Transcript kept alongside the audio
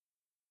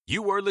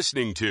You are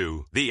listening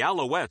to the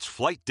Alouettes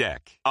Flight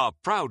Deck, a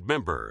proud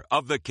member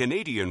of the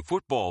Canadian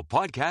Football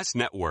Podcast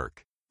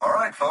Network. All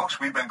right, folks,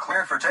 we've been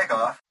cleared for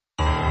takeoff.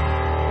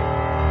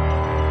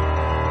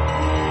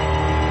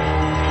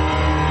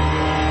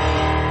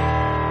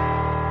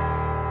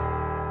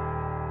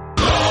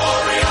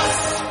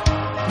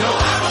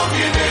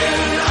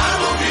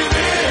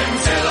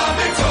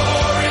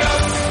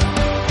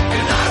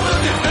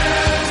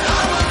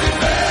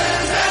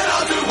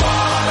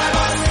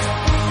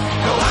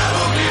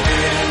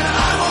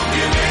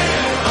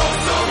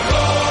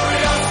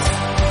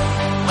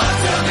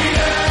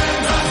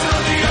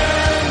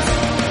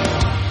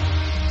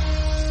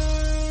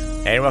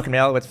 And welcome to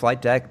Alouettes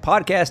Flight Deck,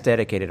 podcast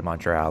dedicated to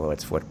Montreal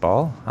Alouettes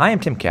football. I am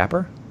Tim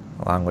Capper,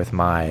 along with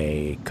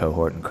my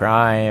cohort in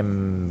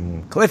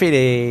crime, Cliffy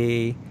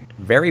D.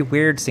 Very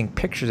weird seeing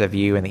pictures of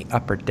you in the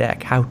upper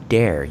deck. How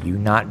dare you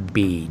not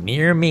be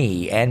near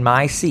me and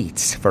my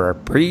seats for a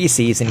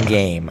preseason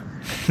game?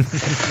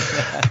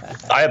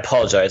 I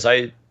apologize.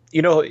 I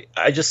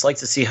just like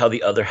to see how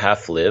the other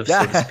half lives,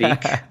 so to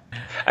speak.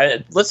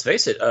 Let's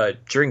face it,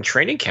 during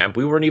training camp,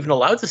 we weren't even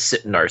allowed to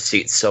sit in our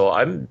seats. So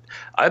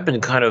I've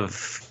been kind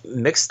of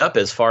mixed up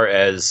as far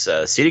as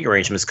seating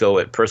arrangements go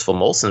at Percival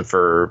Molson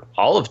for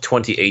all of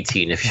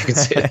 2018, if you can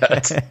say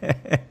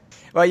that.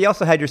 Well, you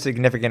also had your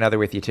significant other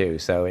with you too,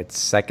 so it's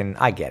second.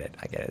 I get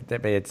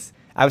it.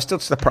 I was still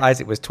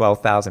surprised it was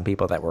 12,000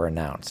 people that were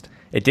announced.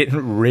 It did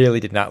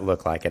not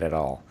look like it at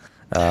all.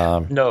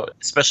 No,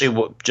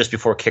 especially just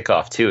before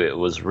kickoff too. It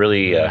was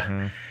really.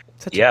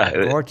 Such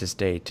a gorgeous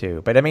day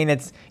too, but I mean,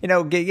 it's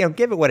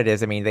give it what it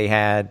is. I mean, they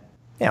had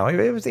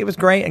it was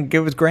great, and it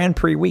was Grand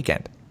Prix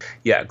weekend.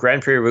 Yeah,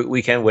 Grand Prix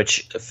weekend,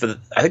 which I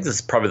think this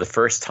is probably the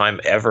first time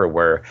ever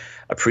where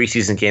a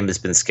preseason game has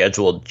been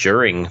scheduled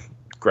during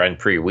Grand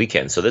Prix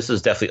weekend. So this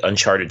is definitely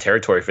uncharted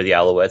territory for the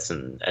Alouettes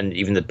and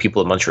even the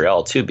people of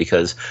Montreal too,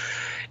 because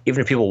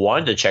even if people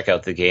wanted to check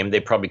out the game, they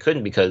probably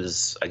couldn't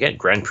because, again,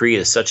 Grand Prix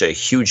is such a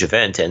huge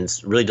event and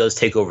really does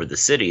take over the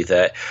city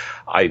that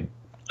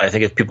I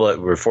think if people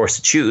that were forced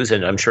to choose,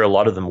 and I'm sure a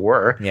lot of them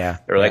were,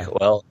 they're like,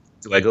 well,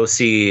 do I go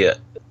see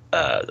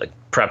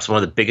perhaps one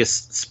of the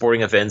biggest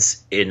sporting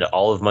events in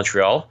all of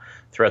Montreal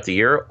throughout the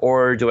year,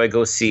 or do I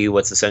go see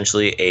what's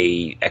essentially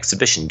a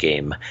exhibition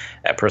game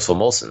at Percival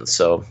Molson?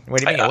 So what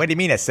do you mean? What do you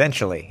mean?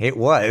 Essentially, it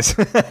was.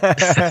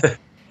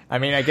 I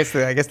mean, I guess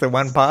the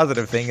one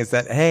positive thing is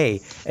that, hey,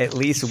 at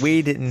least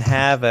we didn't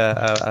have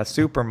a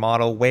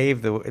supermodel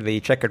wave the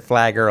checkered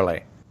flag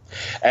early.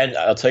 And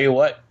I'll tell you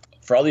what.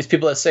 For all these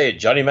people that say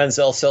Johnny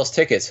Manziel sells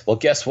tickets, well,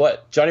 guess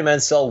what? Johnny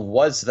Manziel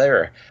was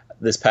there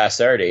this past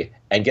Saturday,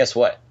 and guess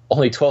what?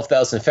 Only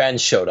 12,000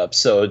 fans showed up.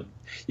 So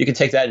you can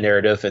take that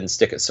narrative and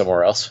stick it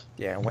somewhere else.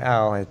 Yeah,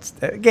 well, it's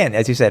again,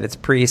 as you said, it's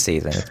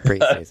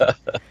preseason.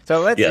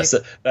 So let's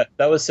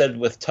that was said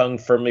with tongue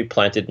firmly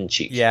planted in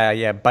cheek.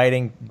 Yeah,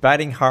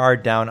 biting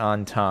hard down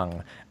on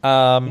tongue.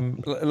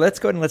 Let's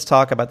go ahead and let's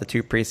talk about the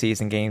two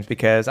preseason games,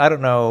 because I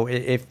don't know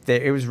if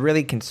it was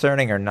really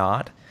concerning or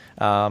not.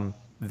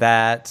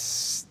 That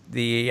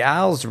the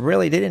Owls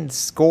really didn't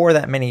score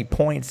that many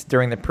points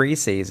during the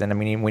preseason. I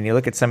mean, when you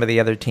look at some of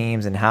the other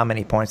teams and how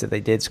many points that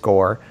they did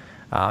score,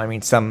 I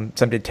mean, some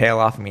did tail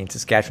off. I mean,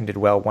 Saskatchewan did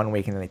well one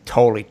week, and then they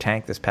totally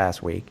tanked this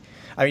past week.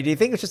 I mean, do you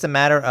think it's just a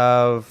matter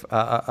of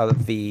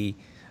the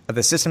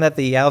system that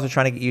the Owls are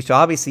trying to get used to?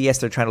 Obviously, yes,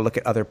 they're trying to look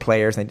at other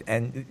players,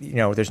 and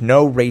there's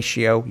no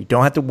ratio. You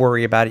don't have to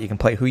worry about it. You can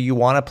play who you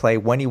want to play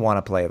when you want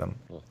to play them.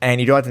 And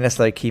you don't have to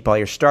necessarily keep all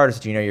your starters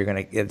that you're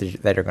going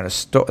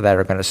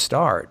to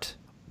start.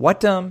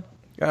 What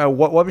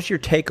was your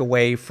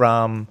takeaway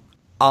from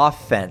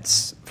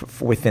offense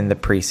within the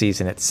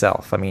preseason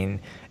itself? I mean,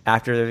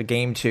 after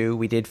game 2,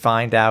 we did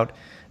find out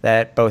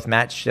that both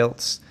Matt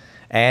Shiltz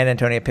and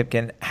Antonio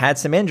Pipkin had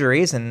some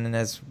injuries, and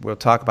as we'll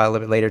talk about a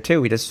little bit later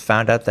too, we just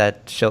found out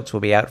that Shiltz will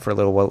be out for a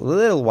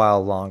little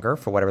while longer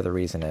for whatever the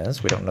reason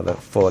is. We don't know the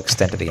full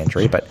extent of the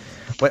injury, but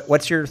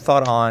what's your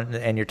thought on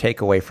and your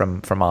takeaway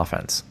from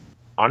offense?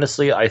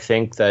 Honestly, I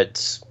think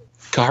that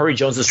Kahari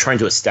Jones is trying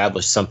to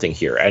establish something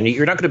here, and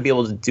you're not going to be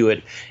able to do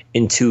it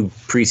in 2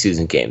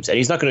 preseason games, and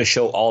he's not going to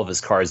show all of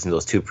his cards in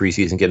those 2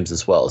 preseason games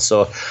as well.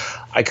 So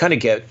I kind of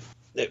get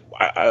 –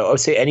 I would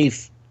say any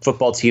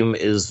football team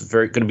is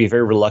going to be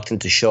very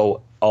reluctant to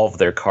show all of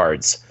their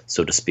cards,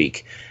 so to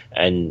speak.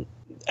 And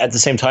at the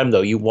same time,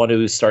 though, you want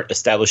to start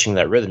establishing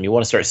that rhythm. You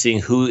want to start seeing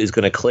who is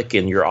going to click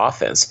in your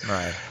offense.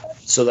 Right.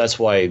 So that's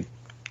why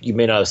you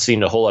may not have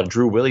seen a whole lot of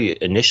Drew Willie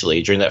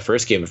initially during that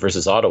first game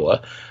versus Ottawa,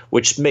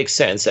 which makes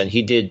sense, and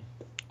he did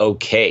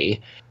okay,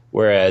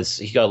 whereas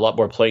he got a lot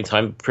more playing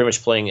time, pretty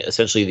much playing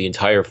essentially the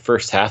entire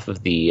first half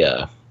of the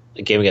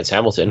game against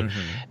Hamilton,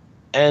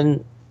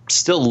 and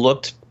still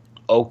looked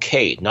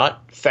okay.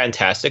 Not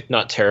fantastic,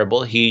 not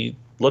terrible. He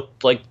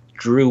looked like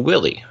Drew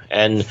Willie,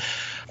 and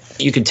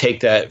you can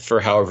take that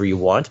for however you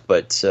want,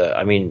 but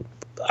I mean,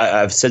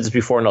 I've said this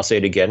before and I'll say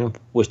it again.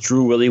 With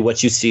Drew Willie,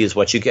 what you see is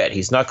what you get.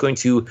 He's not going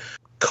to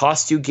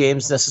cost you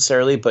games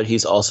necessarily, but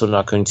he's also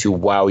not going to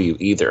wow you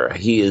either.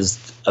 He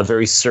is a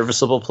very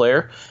serviceable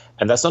player,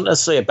 and that's not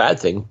necessarily a bad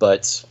thing,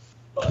 but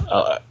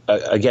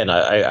again,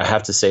 I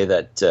have to say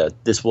that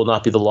this will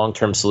not be the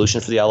long-term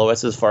solution for the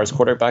Alouettes as far as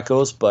quarterback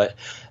goes, but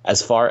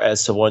as far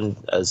as someone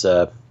as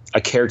a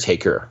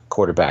caretaker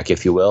quarterback,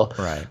 if you will,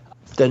 right,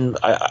 then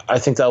I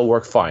think that'll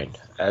work fine.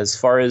 As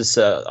far as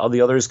all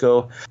the others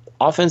go,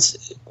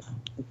 offense,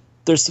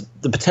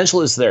 the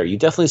potential is there. You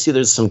definitely see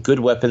there's some good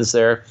weapons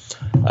there.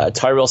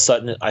 Tyrell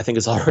Sutton, I think,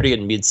 is already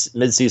in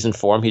mid-season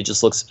form. He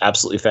just looks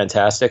absolutely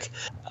fantastic.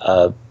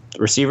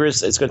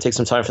 Receivers, it's going to take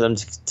some time for them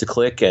to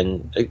click,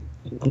 and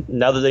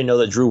now that they know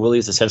that Drew Willie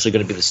is essentially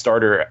going to be the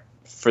starter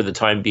for the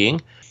time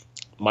being,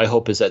 my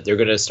hope is that they're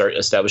going to start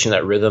establishing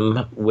that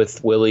rhythm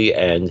with Willie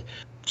and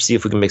see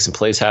if we can make some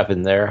plays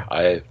happen there.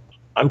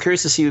 I'm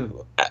curious to see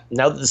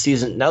now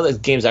that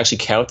games actually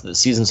count, that the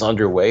season's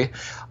underway.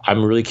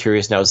 I'm really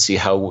curious now to see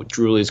how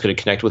Drew Willie is going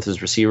to connect with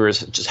his receivers.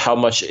 Just how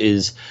much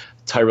is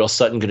Tyrell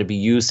Sutton going to be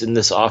used in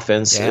this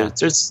offense? Yeah.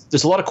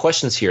 There's a lot of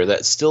questions here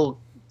that still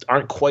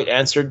aren't quite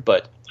answered,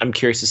 but I'm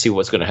curious to see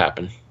what's going to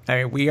happen.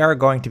 I mean, we are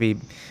going to be.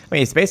 I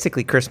mean, it's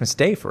basically Christmas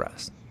Day for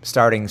us,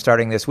 starting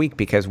this week,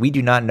 because we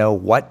do not know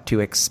what to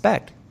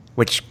expect,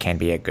 which can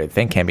be a good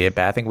thing, can be a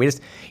bad thing. We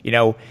just,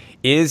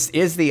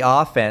 is the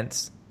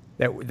offense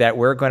that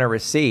we're going to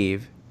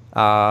receive?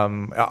 Are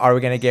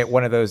we going to get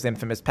one of those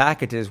infamous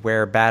packages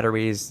where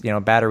batteries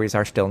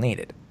are still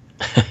needed?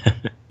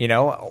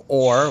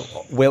 Or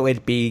will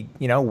it be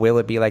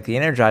like the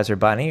Energizer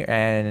Bunny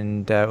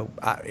and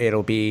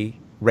it'll be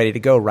ready to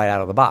go right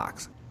out of the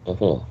box?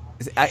 Uh-huh.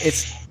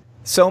 It's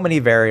so many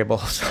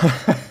variables.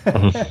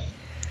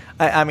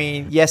 I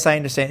mean, yes, I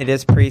understand it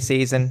is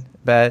preseason,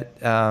 but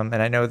and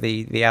I know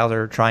the Owls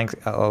are trying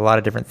a lot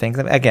of different things.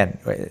 Again,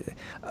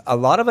 a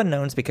lot of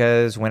unknowns,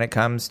 because when it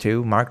comes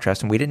to Mark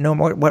Trustin, we didn't know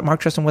what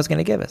Mark Trustin was going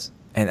to give us,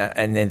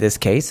 and in this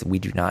case, we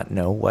do not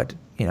know what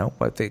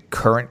the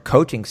current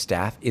coaching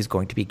staff is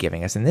going to be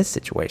giving us in this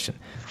situation.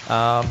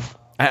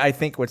 I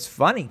think what's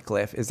funny,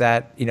 Cliff, is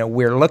that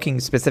we're looking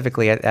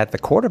specifically at the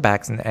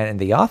quarterbacks and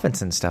the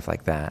offense and stuff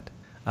like that.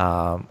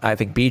 I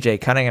think B.J.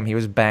 Cunningham, he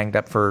was banged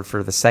up for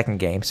the second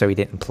game, so he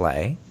didn't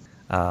play.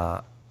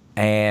 But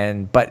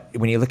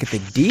when you look at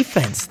the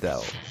defense,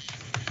 though,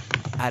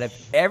 out of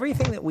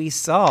everything that we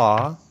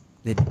saw,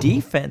 the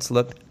defense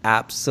looked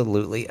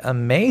absolutely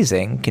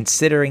amazing,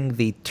 considering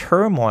the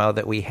turmoil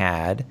that we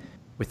had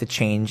with the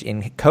change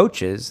in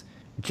coaches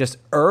just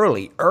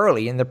early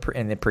in the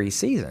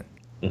preseason.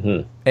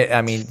 Mm-hmm.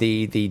 I mean,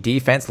 the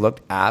defense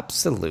looked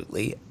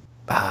absolutely,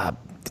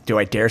 do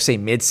I dare say,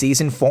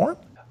 mid-season form?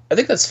 I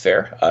think that's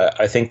fair.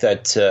 I think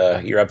that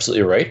you're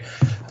absolutely right.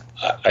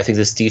 I think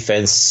this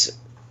defense,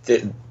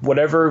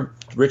 whatever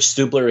Rich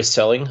Stubler is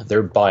selling,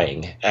 they're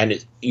buying,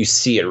 and you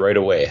see it right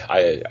away. I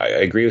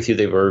agree with you.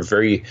 They were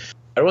very, I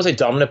don't want to say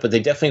dominant, but they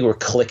definitely were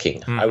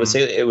clicking. Mm-hmm. I would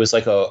say it was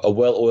like a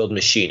well-oiled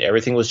machine.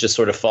 Everything was just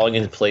sort of falling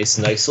into place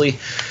nicely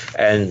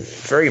and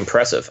very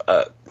impressive.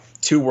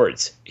 2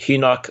 words,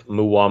 Henoch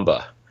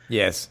Muwamba.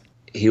 Yes.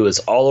 He was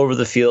all over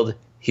the field.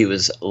 He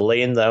was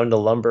laying down the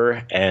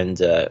lumber and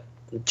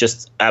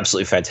just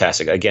absolutely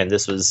fantastic. Again,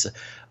 this was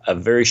a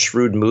very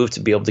shrewd move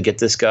to be able to get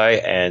this guy,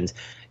 and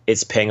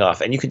it's paying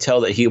off. And you can tell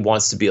that he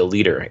wants to be a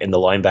leader in the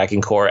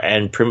linebacking core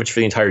and pretty much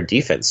for the entire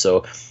defense.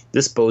 So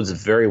this bodes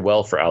very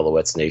well for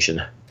Alouettes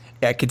Nation.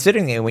 Yeah,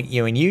 considering that when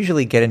you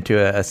usually get into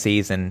a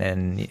season,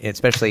 and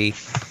especially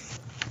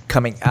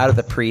coming out of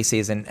the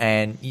preseason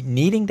and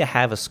needing to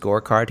have a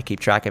scorecard to keep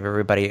track of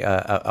everybody,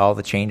 all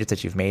the changes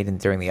that you've made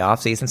during the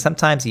offseason,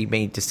 sometimes you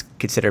may just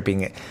consider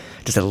being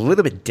just a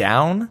little bit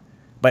down.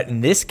 But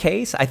in this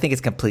case, I think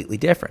it's completely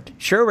different.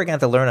 Sure, we're going to have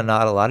to learn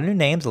a lot of new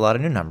names, a lot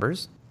of new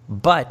numbers,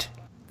 but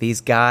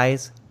these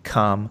guys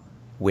come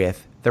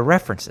with the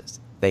references.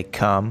 They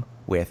come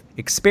with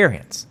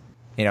experience.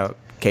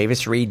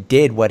 Kavis Reed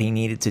did what he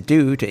needed to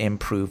do to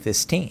improve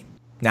this team.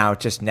 Now,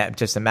 it's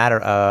just a matter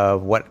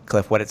of what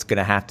it's going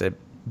to have to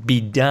be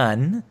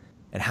done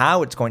and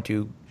how it's going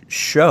to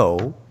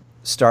show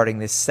starting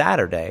this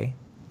Saturday,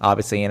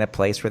 obviously in a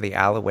place where the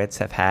Alouettes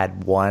have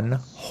had one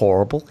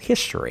horrible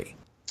history.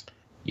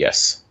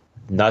 Yes.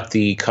 Not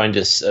the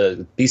kindest.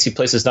 BC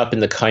Place has not been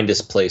the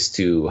kindest place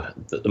to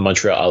the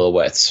Montreal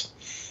Alouettes.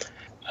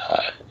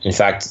 In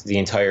fact, the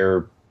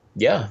entire,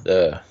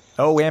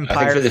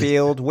 Empire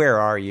Field, where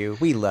are you?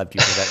 We loved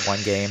you for that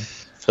one game.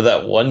 For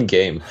that one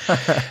game.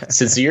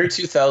 Since the year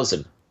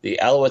 2000, the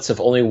Alouettes have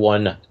only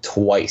won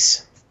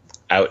twice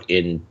out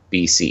in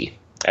BC,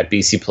 at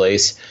BC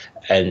Place.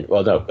 And,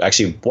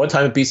 actually, one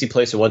time at BC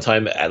Place and one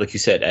time, like you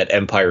said, at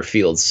Empire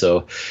Field.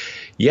 So,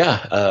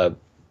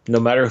 no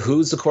matter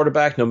who's the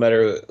quarterback, no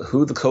matter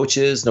who the coach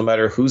is, no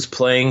matter who's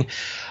playing,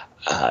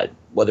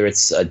 whether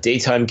it's a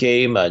daytime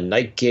game, a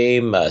night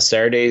game,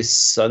 Saturday,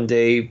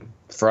 Sunday,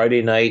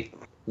 Friday night,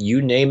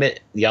 you name it,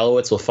 the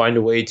Alouettes will find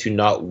a way to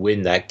not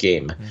win that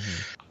game.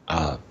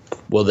 Mm-hmm.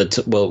 Will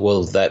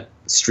that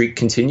streak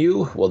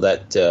continue? Will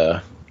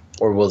that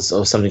or will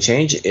something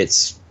change?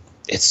 It's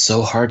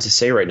so hard to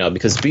say right now,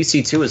 because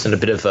BC2 is in a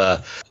bit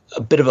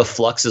of a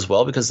flux as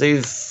well, because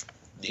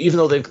even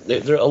though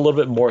they're a little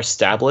bit more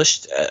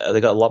established,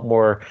 they got a lot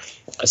more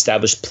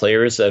established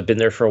players that have been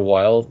there for a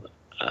while.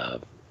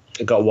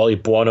 got Wally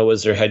Buono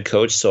as their head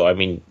coach, so I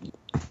mean,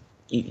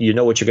 you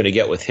know what you're going to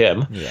get with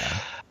him.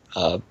 Yeah.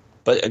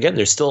 But again,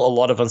 there's still a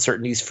lot of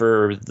uncertainties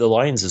for the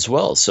Lions as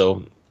well.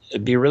 So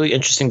it'd be really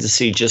interesting to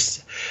see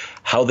just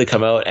how they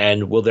come out,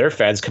 and will their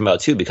fans come out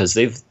too, because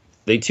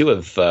they too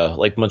have,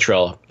 like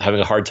Montreal,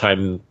 having a hard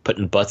time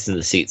putting butts in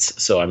the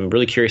seats. So I'm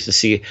really curious to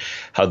see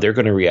how they're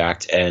going to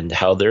react and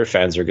how their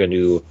fans are going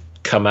to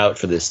come out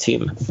for this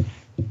team.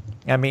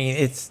 I mean,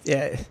 it's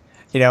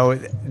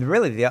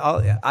really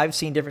I've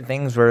seen different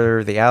things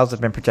where the Owls have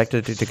been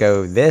projected to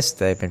go this,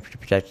 they've been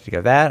projected to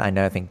go that.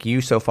 I think you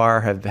so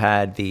far have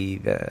had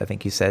I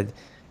think you said,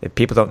 if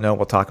people don't know,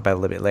 we'll talk about it a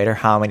little bit later,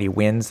 how many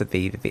wins that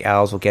the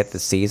Owls will get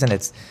this season.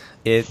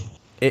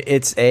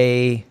 It's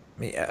a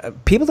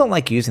people don't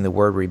like using the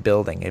word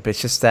rebuilding.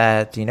 It's just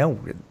that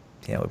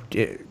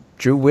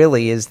Drew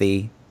Willie is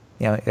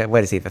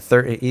what is he,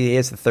 he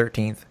is the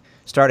 13th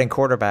starting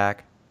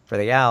quarterback for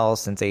the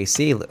Owls since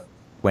AC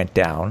went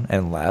down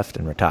and left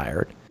and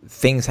retired.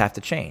 Things have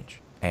to change,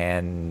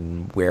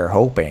 and we're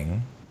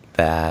hoping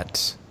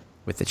that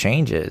with the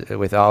changes,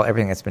 with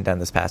everything that's been done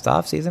this past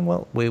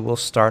offseason, we will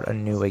start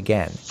anew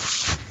again.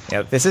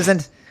 This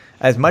isn't,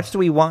 as much as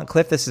we want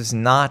Cliff, this is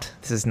not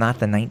the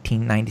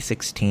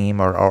 1996 team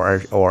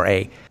or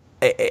a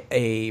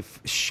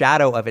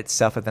shadow of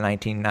itself of the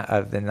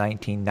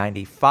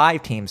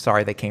 1995 team.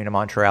 Sorry, that came to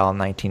Montreal in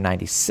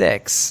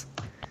 1996.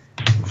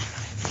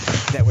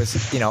 That was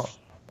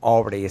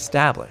already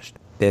established.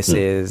 This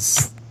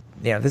is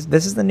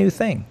this is the new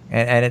thing,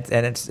 and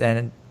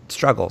it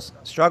struggles.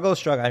 I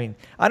mean,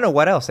 I don't know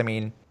what else. I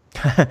mean,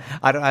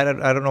 I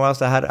don't know else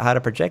how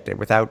to project it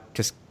without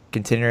just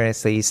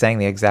continuously saying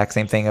the exact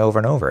same thing over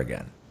and over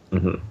again.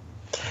 Mm-hmm.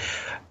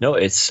 No,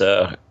 it's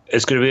going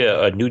to be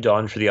a new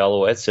dawn for the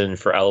Alouettes and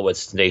for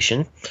Alouettes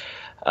Nation.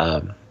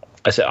 I'm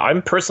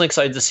personally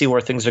excited to see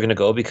where things are going to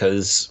go,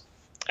 because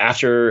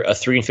after a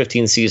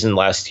 3-15 season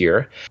last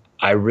year,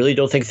 I really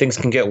don't think things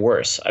can get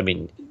worse. I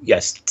mean,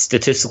 yes,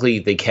 statistically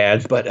they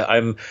can, but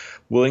I'm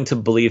willing to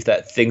believe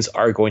that things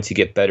are going to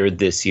get better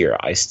this year.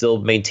 I still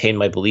maintain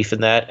my belief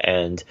in that,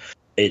 and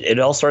it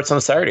all starts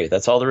on Saturday.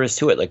 That's all there is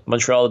to it. Like,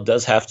 Montreal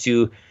does have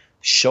to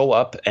show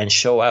up and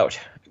show out,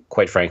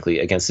 quite frankly,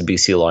 against the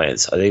BC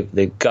Lions.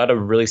 They've got to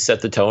really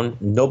set the tone.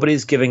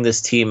 Nobody's giving this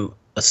team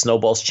a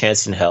snowball's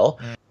chance in hell.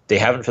 They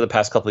haven't for the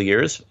past couple of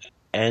years,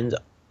 and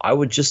I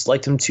would just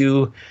like them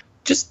to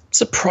just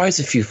surprise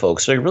a few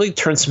folks. So really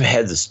turn some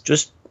heads.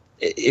 Just,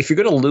 if you're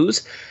going to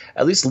lose,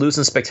 at least lose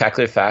in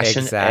spectacular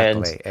fashion.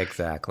 Exactly.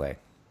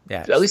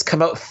 Yeah. At least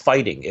come out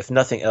fighting, if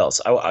nothing else.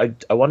 I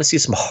want to see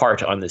some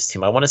heart on this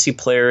team. I want to see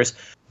players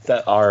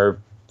that are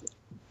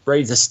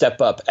ready to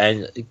step up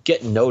and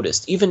get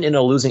noticed, even in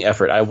a losing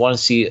effort. I want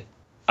to see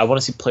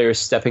players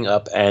stepping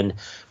up and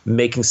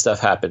making stuff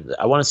happen.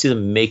 I want to see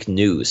them make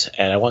news,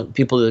 and I want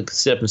people to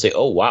sit up and say,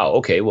 "Oh, wow,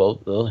 okay, well,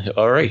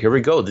 all right, here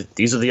we go.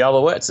 These are the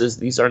Alouettes.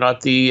 These are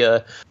not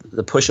the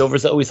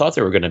pushovers that we thought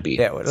they were going to be."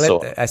 Yeah,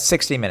 so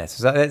 60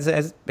 minutes.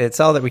 It's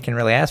all that we can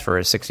really ask for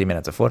is 60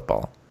 minutes of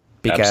football.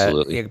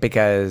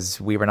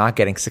 Because we were not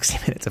getting 60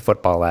 minutes of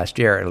football last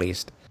year, at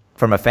least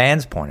from a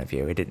fan's point of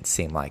view. It didn't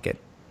seem like it.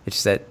 It's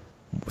just that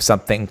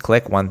something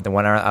clicked, one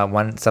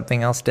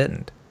something else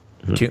didn't.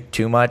 Mm-hmm.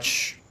 Too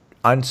much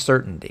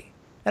uncertainty.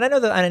 And I know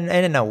that, and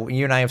I know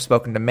you and I have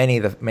spoken to many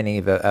of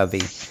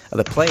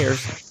the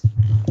players.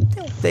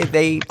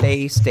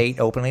 They state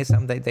openly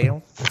they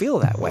don't feel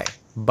that way.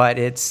 But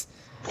it's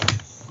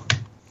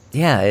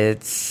a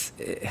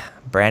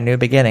brand new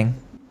beginning.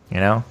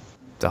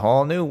 It's a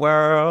whole new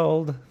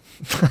world.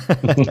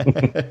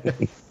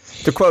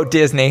 To quote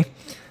Disney.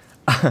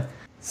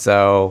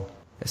 So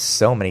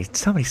many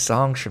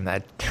songs from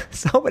that.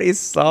 So many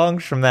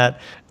songs from that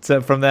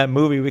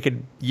movie we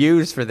could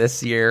use for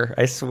this year.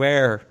 I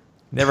swear.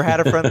 Never had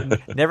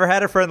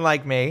a friend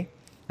like me.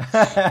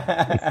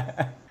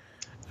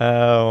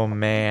 Oh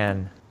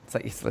man.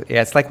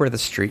 It's like we're the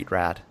street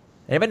rat.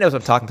 Anybody knows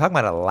what I'm talking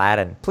about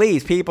Aladdin.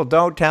 Please, people,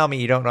 don't tell me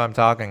you don't know what I'm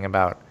talking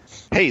about.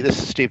 Hey, this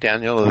is Steve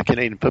Daniel of the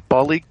Canadian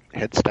Football League,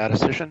 head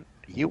statistician.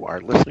 You are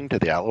listening to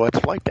the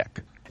Alouettes Flight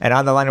Deck. And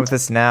on the line with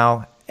us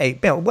now, hey,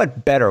 Bill,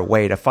 what better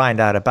way to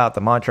find out about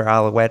the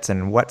Montreal Alouettes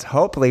and what's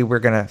hopefully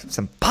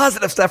some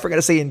positive stuff we're going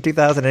to see in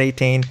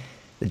 2018,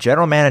 the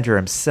general manager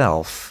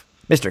himself,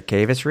 Mr.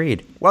 Kavis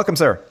Reed. Welcome,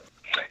 sir.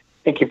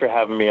 Thank you for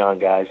having me on,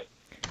 guys.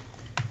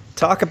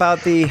 Talk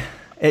about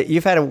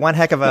you've had one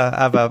heck of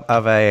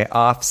a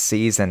off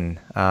season,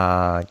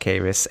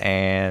 Kavis,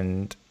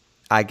 and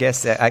I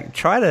guess I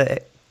try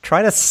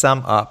to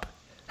sum up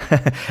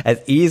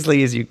as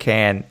easily as you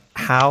can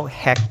how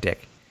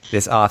hectic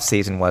this off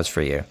season was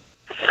for you.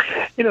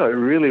 It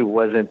really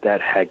wasn't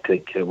that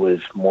hectic. It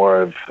was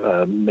more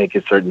of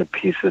making certain the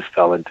pieces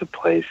fell into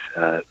place.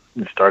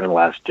 Starting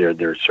last year,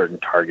 there are certain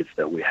targets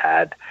that we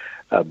had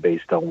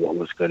based on what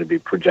was going to be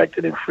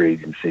projected in free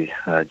agency.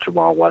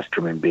 Jamal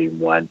Westerman being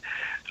one.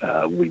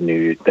 We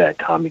knew that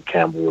Tommy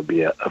Campbell would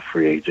be a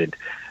free agent.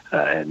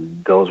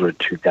 And those were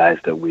two guys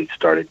that we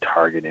started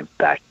targeting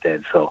back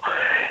then. So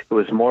It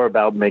was more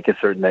about making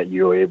certain that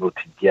you were able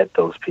to get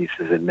those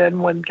pieces. And then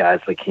when guys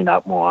like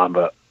Hinat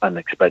Moamba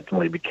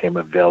unexpectedly became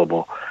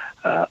available,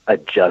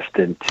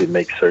 adjusting to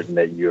make certain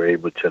that you're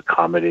able to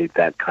accommodate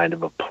that kind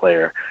of a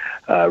player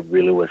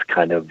really was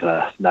kind of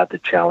not the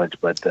challenge,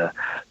 but the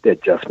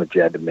adjustment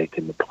you had to make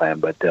in the plan.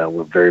 But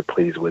we're very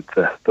pleased with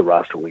the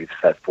roster we've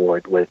set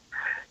forward with,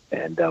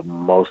 and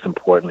most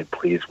importantly,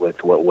 pleased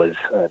with what was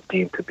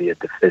deemed to be a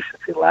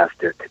deficiency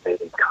last year,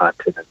 Canadian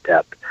content and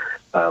depth.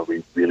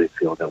 We really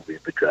feel that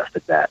we've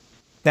addressed that.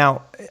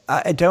 Now,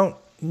 I don't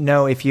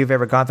know if you've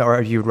ever gone through, or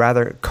if you'd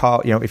rather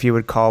call, if you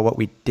would call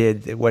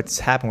what's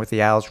happened with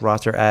the Owls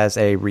roster as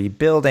a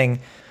rebuilding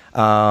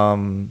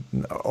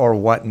or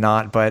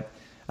whatnot. But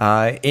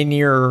in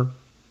your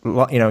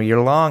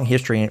long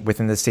history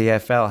within the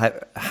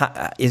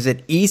CFL, is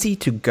it easy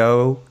to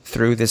go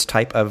through this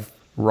type of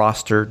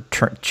roster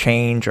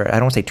change, or I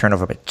don't want to say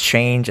turnover, but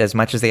change, as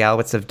much as the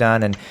Alouettes have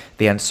done, and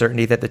the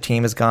uncertainty that the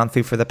team has gone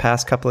through for the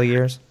past couple of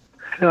years?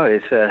 No,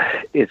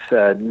 it's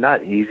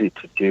not easy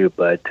to do,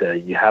 but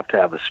you have to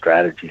have a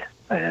strategy.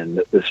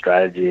 And the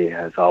strategy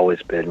has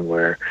always been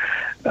where,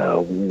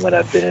 when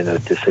I've been in a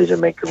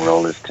decision-making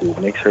role, is to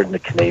make certain the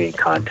Canadian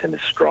content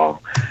is strong.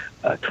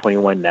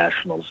 21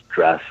 nationals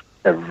dress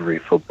every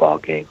football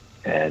game.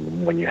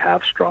 And when you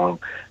have strong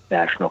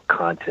national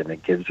content,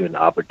 it gives you an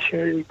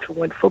opportunity to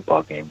win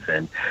football games.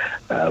 And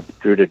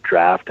through the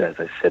draft, as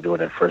I said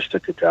when I first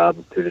took the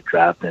job, through the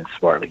draft and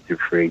smartly through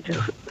free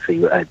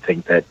agency, I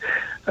think that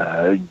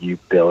you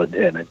build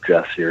and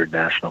adjust your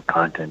national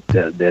content.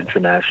 The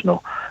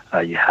international,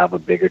 you have a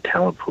bigger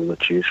talent pool to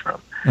choose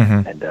from.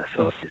 Mm-hmm. And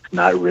so it's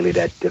not really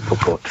that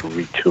difficult to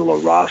retool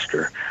a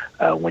roster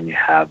when you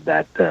have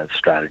that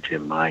strategy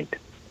in mind.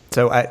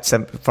 So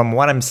from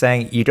what I'm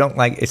saying,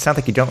 it sounds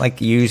like you don't like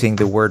using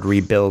the word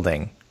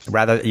rebuilding.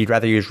 You'd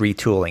rather use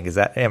retooling. Is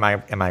that, am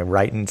I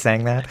right in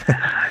saying that?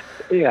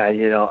 Yeah,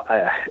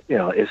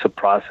 it's a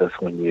process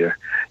when you're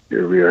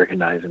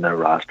reorganizing a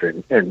roster,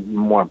 and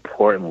more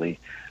importantly,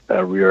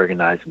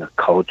 reorganizing a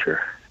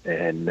culture.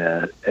 And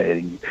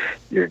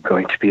you're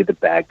going to be the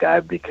bad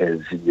guy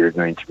because you're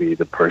going to be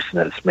the person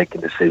that's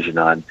making a decision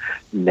on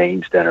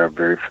names that are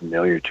very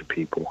familiar to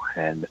people,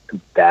 and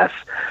that's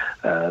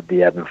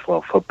the ebb and flow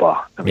of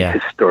football. I mean,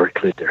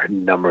 historically, there are a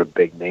number of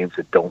big names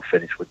that don't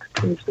finish with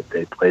the teams that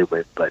they play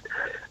with, but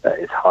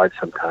it's hard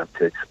sometimes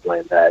to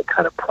explain that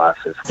kind of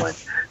process when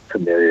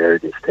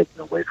familiarity is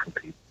taken away from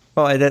people.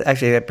 Well,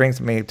 that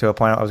brings me to a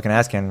point I was going to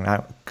ask you,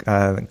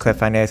 and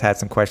Cliff, I know has had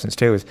some questions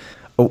too, is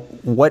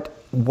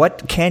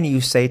what can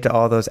you say to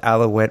all those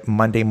Alouette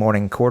Monday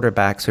morning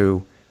quarterbacks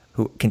who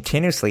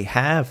continuously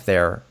have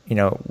their,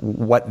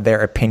 what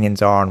their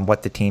opinions are on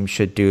what the team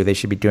should do? They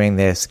should be doing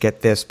this,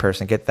 get this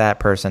person, get that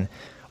person.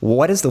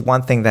 What is the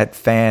one thing that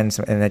fans,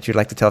 and that you'd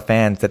like to tell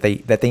fans, that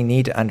they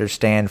need to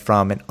understand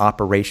from an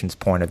operations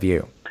point of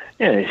view?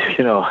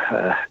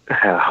 Yeah,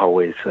 I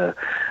always,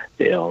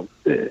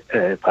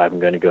 if I'm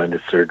going to go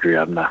into surgery,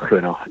 I'm not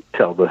going to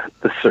tell the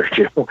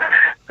surgeon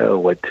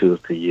what tools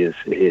to use.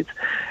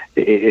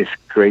 It's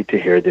great to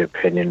hear the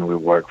opinion. We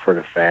work for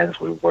the fans.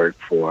 We work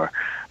for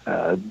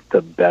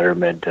the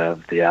betterment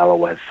of the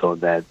Alouettes so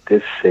that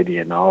this city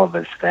and all of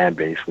its fan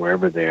base,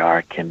 wherever they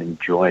are, can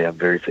enjoy a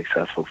very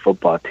successful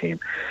football team.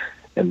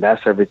 And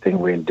that's everything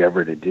we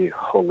endeavor to do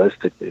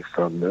holistically,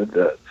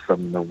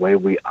 from the way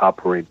we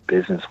operate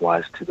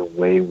business-wise to the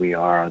way we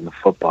are on the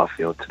football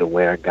field to the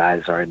way our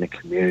guys are in the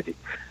community.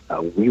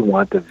 We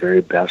want the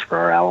very best for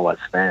our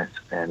Alouettes fans,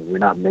 and we're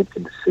not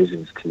making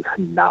decisions to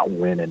not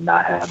win and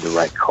not have the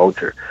right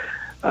culture.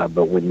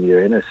 But when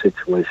you're in a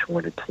situation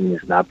where the team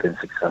has not been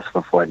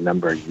successful for a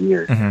number of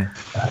years,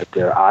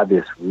 there are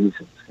obvious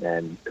reasons,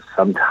 and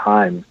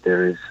sometimes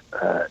they're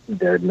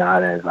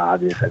not as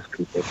obvious as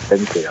people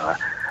think they are.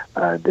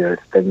 There are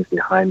things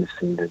behind the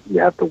scenes that you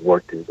have to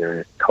work through. There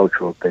are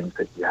cultural things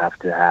that you have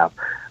to have.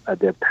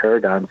 There are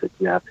paradigms that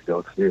you have to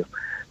go through.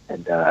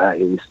 And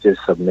it's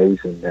just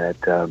amazing that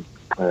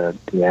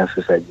the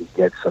answers that you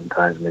get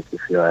sometimes make you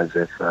feel as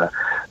if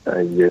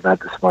you're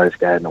not the smartest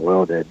guy in the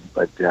world,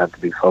 but you have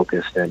to be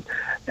focused and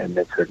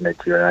make certain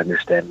that you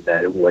understand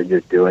that what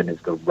you're doing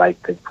is the right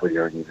thing for the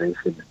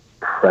organization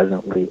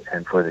presently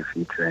and for the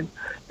future,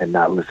 and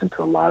not listen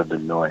to a lot of the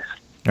noise.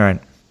 All right.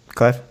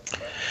 Cliff?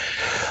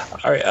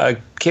 All right,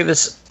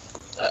 Kavis,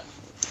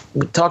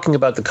 talking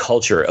about the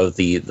culture of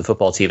the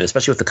football team,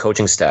 especially with the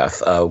coaching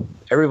staff,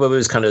 everybody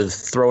was kind of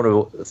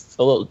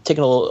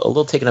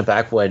taken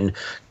aback when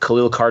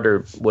Khalil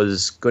Carter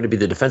was going to be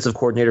the defensive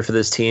coordinator for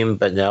this team,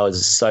 but now has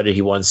decided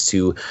he wants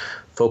to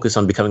focus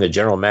on becoming a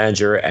general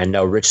manager, and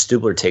now Rich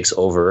Stubler takes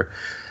over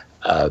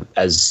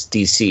as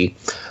DC.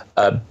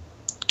 Can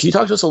you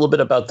talk to us a little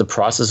bit about the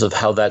process of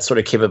how that sort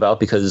of came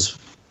about? Because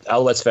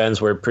Alouettes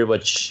fans were pretty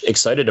much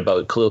excited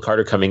about Khalil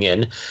Carter coming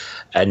in,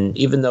 and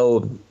even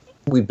though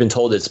we've been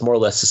told it's more or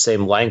less the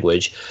same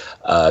language,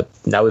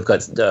 now we've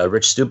got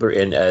Rich Stubler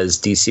in as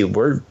DC.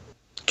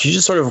 Can you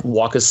just sort of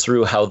walk us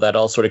through how that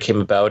all sort of came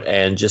about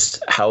and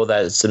just how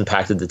that's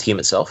impacted the team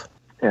itself?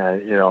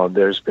 Yeah,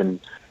 there's been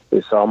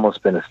it's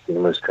almost been a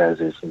seamless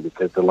transition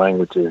because the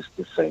language is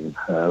the same.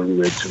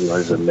 Rich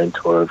was a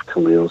mentor of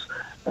Khalil's.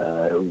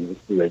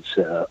 Rich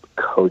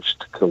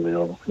coached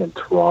Khalil in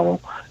Toronto,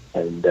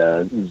 and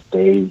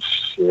they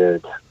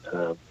shared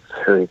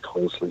very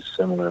closely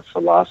similar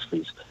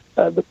philosophies.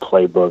 The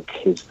playbook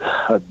is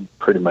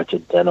pretty much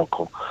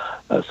identical,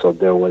 so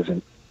there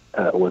wasn't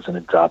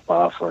a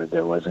drop-off, or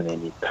there wasn't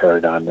any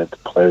paradigm that the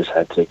players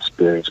had to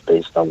experience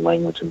based on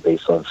language and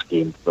based on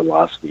scheme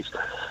philosophies.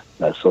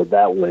 So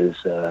that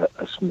was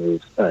a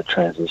smooth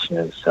transition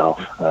in itself.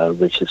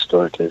 Rich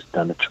historically has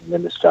done a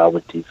tremendous job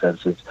with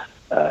defenses.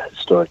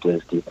 Historically,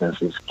 his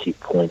defenses keep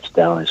points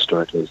down.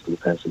 Historically, his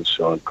defenses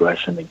show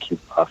aggression and keep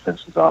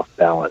offenses off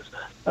balance.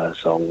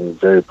 So we're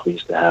very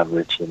pleased to have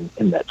Rich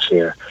in that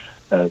chair.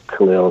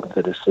 Khalil,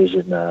 the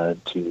decision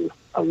to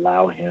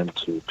allow him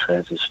to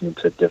transition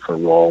into a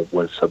different role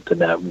was something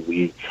that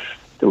we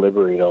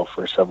deliberated on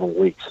for several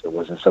weeks. It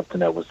wasn't something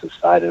that was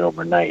decided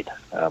overnight.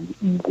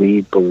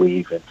 We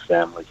believe in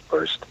family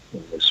first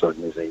in this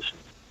organization.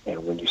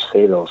 And when you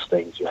say those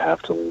things, you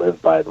have to live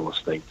by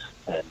those things.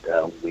 And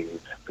we've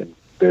been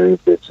very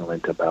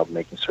vigilant about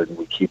making certain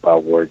we keep our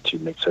word to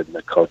make certain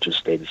the culture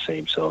stay the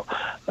same. So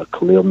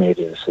Khalil made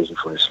a decision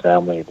for his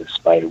family,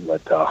 despite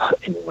what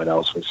anyone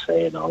else was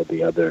saying, all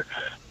the other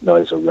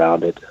noise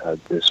around it.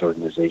 This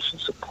organization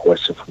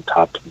supports it from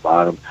top to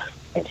bottom,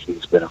 and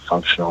he's been a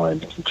functional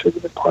and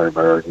contributing part of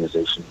our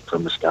organization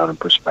from a scouting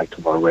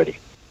perspective already.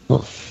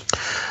 All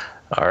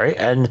right,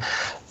 and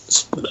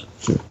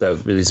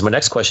that leads to my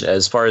next question.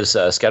 As far as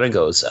scouting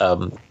goes,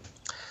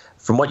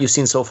 from what you've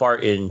seen so far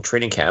in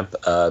training camp,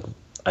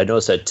 I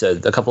noticed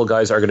that a couple of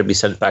guys are going to be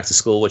sent back to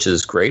school, which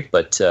is great.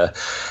 But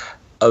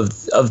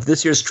of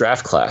this year's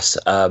draft class,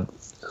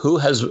 who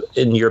has,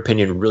 in your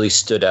opinion, really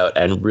stood out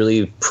and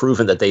really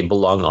proven that they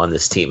belong on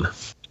this team?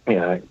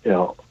 Yeah,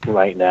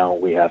 right now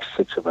we have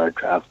 6 of our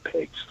draft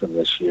picks from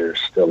this year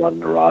still on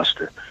the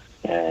roster.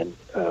 And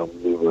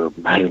we were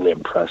mightily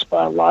impressed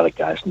by a lot of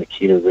guys.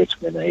 Nikita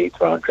Richmond, an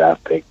 8th-round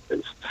draft pick,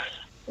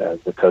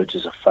 the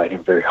coaches are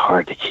fighting very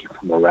hard to keep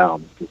him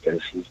around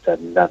because he's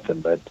done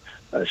nothing but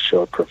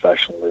show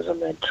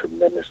professionalism and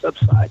tremendous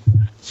upside.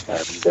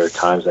 There are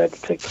times I had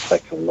to take a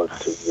second look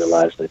to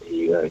realize that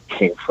he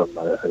came from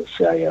a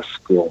CIS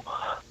school.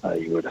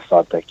 You would have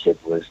thought that kid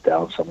was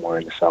down somewhere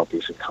in the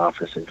Southeastern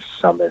Conference in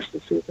some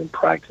instances in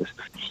practice.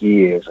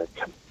 He is a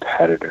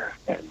competitor,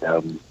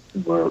 and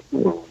we're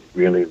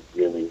really,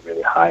 really,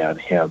 really high on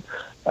him.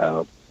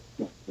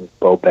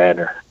 Bo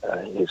Banner,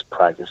 his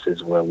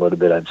practices were a little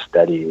bit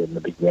unsteady in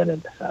the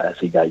beginning as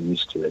he got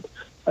used to it.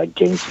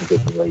 Gained some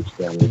good weight,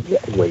 and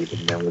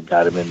then we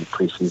got him in the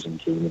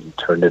preseason game, and he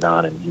turned it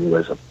on, and he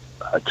was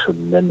a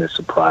tremendous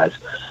surprise.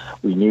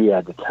 We knew he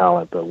had the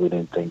talent, but we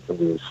didn't think that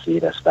we would see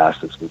it as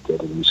fast as we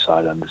did, and we saw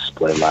it on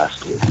display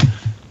last week.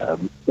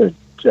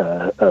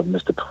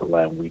 Mr.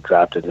 Perlin, we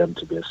drafted him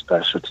to be a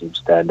special team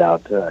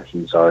standout.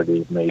 He's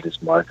already made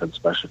his mark on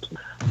special team,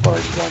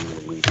 already won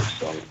the league,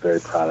 so I'm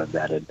very proud of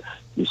that. And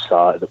you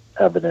saw the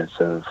evidence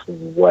of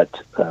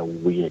what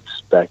we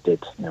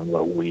expected and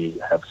what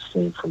we have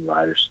seen from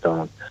Ryder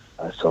Stone.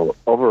 So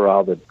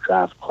overall, the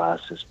draft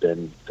class has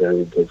been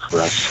very good for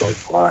us so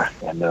far,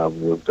 and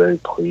we're very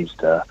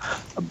pleased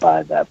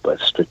by that. But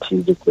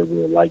strategically, we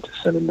would like to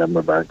send a number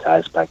of our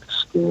guys back to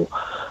school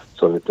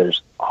so that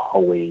there's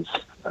always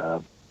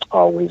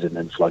an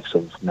influx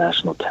of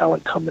national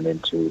talent coming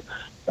into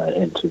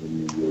the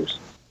new years.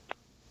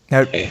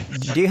 Now,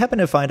 do you happen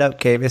to find out,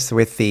 Kavis,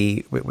 with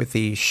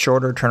the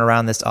shorter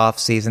turnaround this off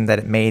season, that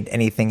it made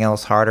anything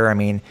else harder? I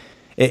mean,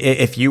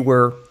 if you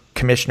were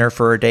commissioner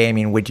for a day, I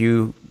mean, would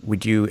you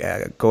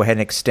go ahead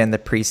and extend the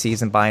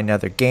preseason by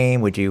another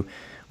game? Would you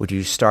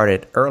start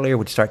it earlier?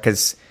 Would you start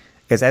because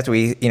as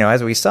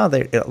we saw,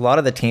 a lot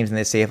of the teams in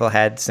the CFL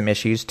had some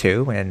issues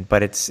too,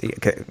 but it's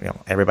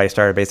everybody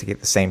started basically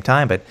at the same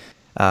time. But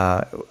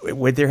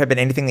would there have been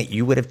anything that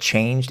you would have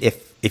changed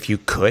if you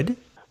could?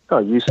 Oh,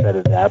 you said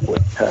it,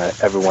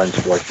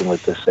 everyone's working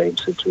with the same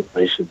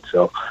situation.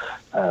 So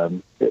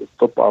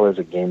football is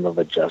a game of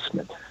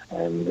adjustment,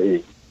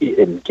 and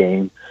in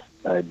game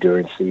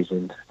during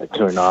season,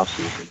 during off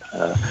season,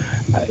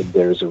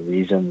 there's a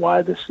reason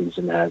why the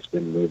season has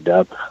been moved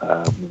up.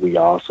 We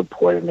all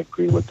support and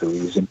agree with the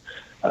reason.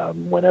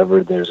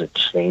 Whenever there's a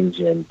change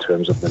in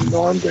terms of the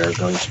norm, there are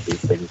going to be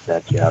things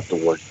that you have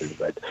to work through.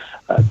 But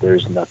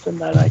there's nothing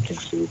that I can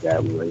see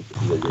that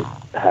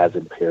has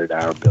impaired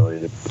our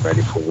ability to be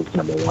ready for week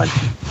number 1.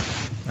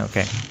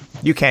 Okay.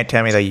 You can't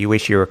tell me that you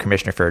wish you were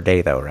commissioner for a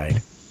day, though, right?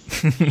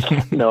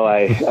 No,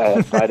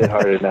 I find it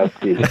hard enough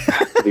to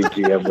be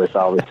GM with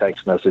all the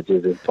text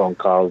messages and phone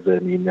calls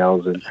and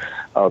emails and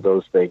all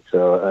those things.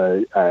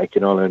 So I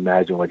can only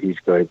imagine what he's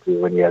going through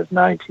when he has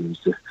 9 teams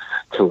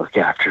to look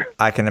after.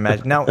 I can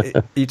imagine. Now,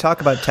 you talk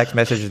about text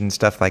messages and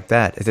stuff like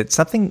that. Is it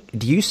something?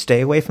 Do you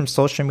stay away from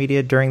social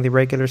media during the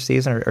regular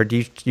season, or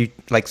do you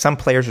like some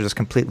players are just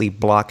completely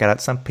block it out?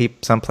 Some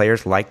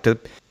players like to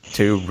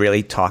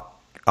really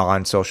talk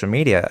on social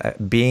media.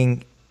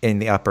 Being in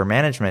the upper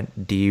management,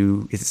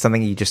 is it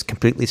something you just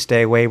completely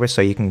stay away with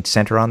so you can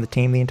center on the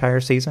team the entire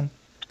season?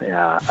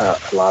 Yeah,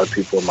 a lot of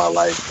people in my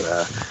life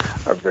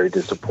are very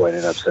disappointed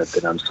and upset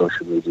that I'm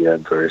social media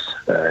adverse.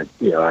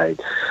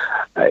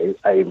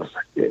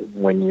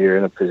 When you're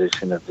in a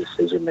position of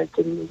decision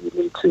making, you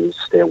need to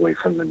stay away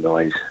from the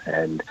noise.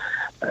 And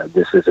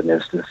this is an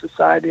instant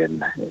society,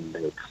 and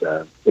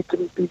it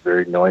can be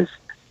very noisy.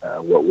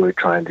 What we're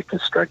trying to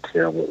construct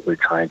here, what we're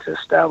trying to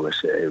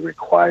establish, it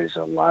requires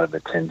a lot of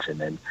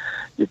attention, and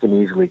you can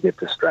easily get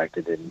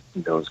distracted in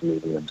those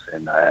mediums.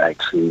 And I've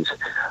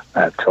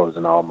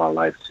chosen all my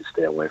life to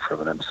stay away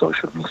from it. I'm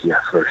social media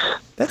first.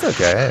 That's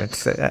okay.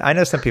 I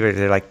know some people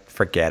are like,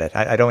 forget it.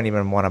 I don't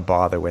even want to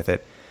bother with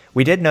it.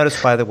 We did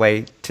notice, by the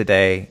way,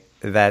 today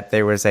that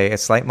there was a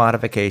slight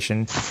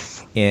modification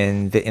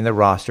in the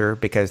roster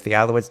because the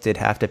Alouettes did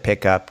have to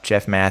pick up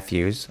Jeff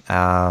Matthews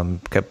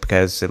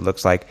because it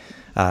looks like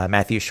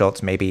Matthew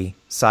Schultz may be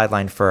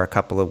sidelined for a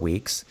couple of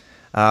weeks.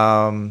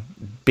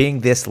 Being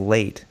this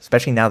late,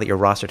 especially now that your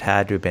roster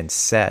had to have been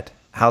set,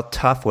 how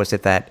tough was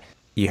it that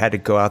you had to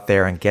go out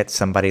there and get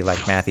somebody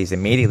like Matthews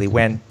immediately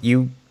when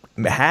you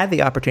had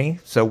the opportunity,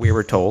 so we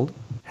were told,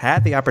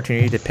 had the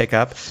opportunity to pick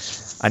up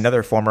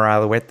another former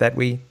Alouette that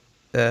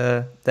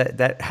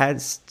that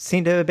has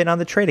seemed to have been on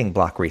the trading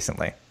block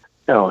recently?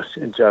 No,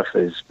 Jeff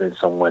has been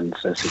someone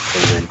since he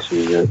came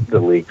into the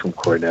league from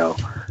Cornell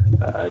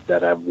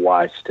that I've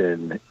watched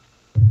and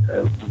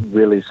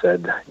really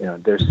said,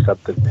 there's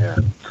something there.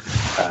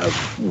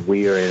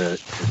 We are in a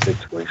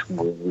situation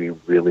where we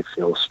really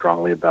feel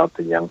strongly about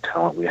the young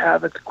talent we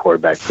have at the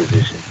quarterback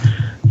position.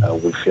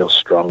 We feel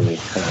strongly in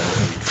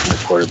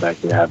the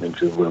quarterback we have in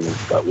Drew Williams,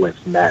 but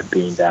with Matt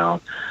being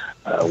down,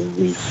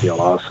 we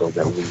feel also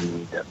that we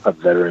need a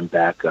veteran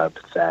backup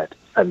that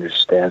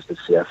understands the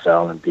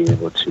CFL and being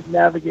able to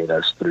navigate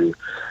us through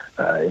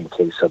in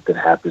case something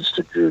happens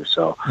to Drew.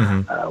 So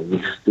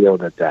we feel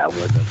that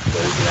was a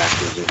very good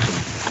acquisition.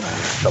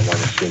 Someone,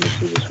 as soon as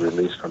he was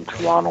released from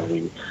Toronto,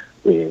 we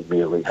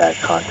immediately had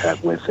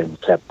contact with and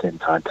kept in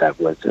contact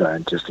with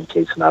just in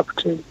case an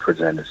opportunity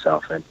presented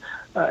itself. And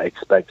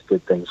expect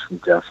good things from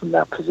Jeff from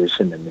that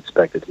position, and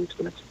expect that he's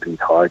going to compete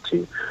hard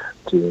to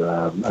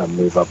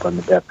move up on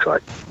the depth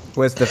chart.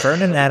 Was the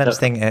Vernon Adams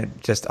thing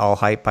just all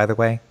hype, by the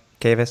way,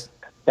 Kavis?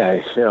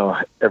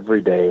 Yeah,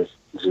 every day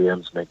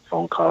GMs make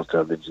phone calls to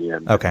other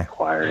GMs and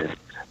inquire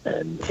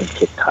and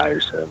kick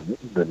tires.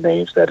 The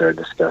names that are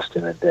discussed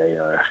in a day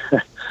are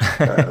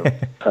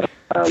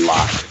a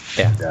lot.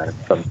 Yeah.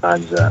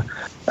 Sometimes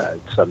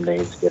some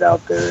names get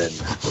out there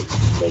and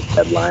make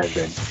headlines,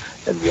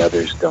 and the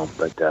others don't.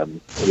 But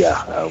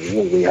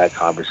we had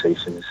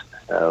conversations.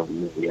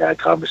 We had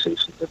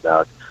conversations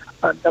about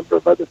a number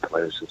of other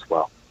players as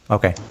well.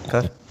 Okay,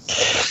 good.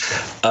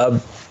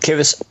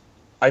 Kavis,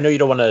 I know you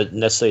don't want to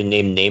necessarily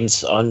name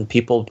names on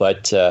people,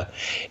 but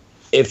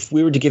if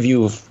we were to give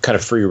you kind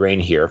of free reign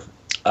here,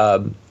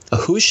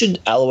 who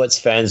should Alouettes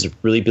fans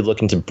really be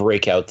looking to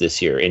break out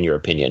this year, in your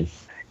opinion?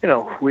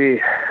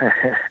 We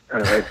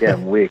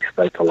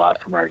expect a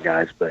lot from our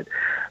guys, but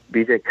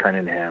BJ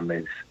Cunningham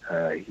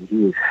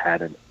he's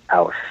had an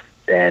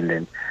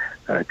outstanding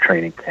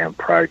training camp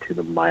prior to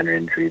the minor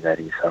injury that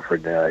he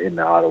suffered in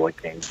the Ottawa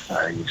game.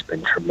 He's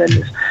been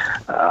tremendous.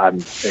 I'm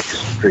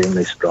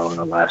extremely strong.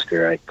 Last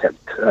year I kept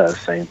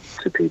saying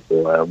to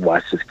people,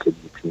 watch this kid,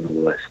 Eugene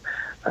Lewis,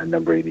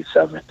 number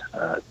 87.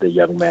 The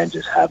young man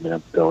just has an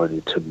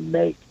ability to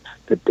make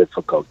the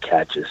difficult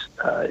catches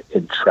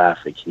in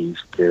traffic.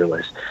 He's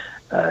fearless.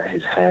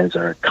 His hands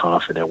are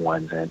confident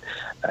ones, and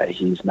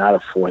he's not a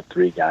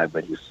 4-3 guy,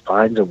 but he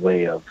finds a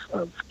way of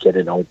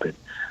getting open.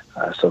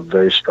 So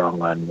very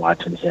strong on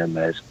watching him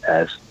as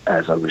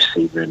a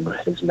receiver in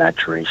his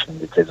maturation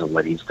because of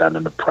what he's done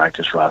in the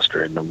practice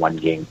roster in the one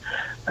game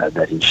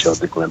that he showed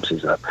the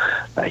glimpses of.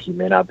 He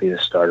may not be the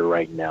starter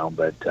right now,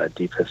 but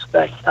defensive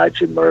back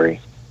Nigel Murray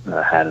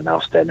had an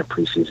outstanding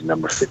preseason,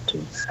 number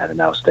 15, had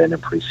an outstanding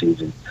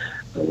preseason.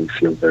 We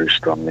feel very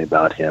strongly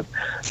about him.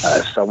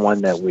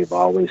 Someone that we've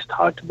always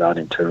talked about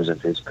in terms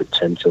of his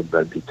potential,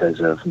 but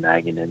because of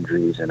nagging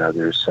injuries and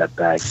other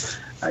setbacks,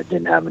 I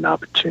didn't have an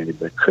opportunity.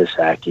 But Chris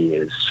Hackey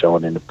is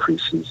showing in the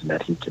preseason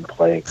that he can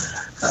play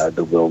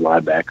the will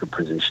linebacker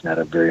position at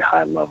a very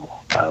high level.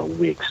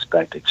 We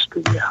expect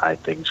extremely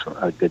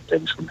good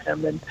things from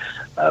him, and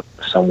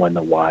someone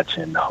to watch.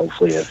 And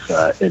hopefully,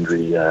 if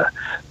injury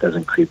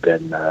doesn't creep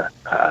in,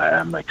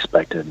 I'm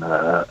expecting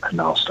an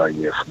all-star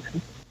year from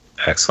him.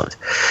 Excellent.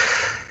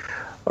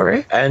 All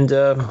right, and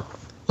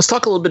let's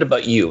talk a little bit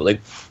about you.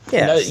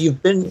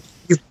 You've been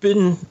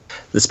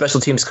the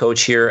special teams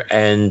coach here,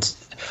 and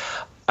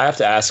I have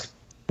to ask,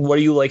 what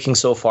are you liking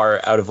so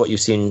far out of what you've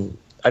seen?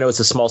 I know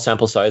it's a small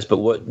sample size, but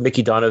what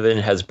Mickey Donovan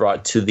has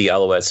brought to the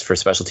Alouettes for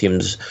special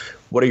teams,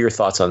 what are your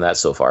thoughts on that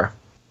so far?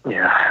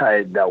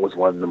 Yeah, that was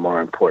one of the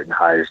more important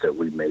hires that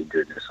we made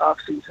during this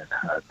offseason.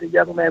 The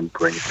young man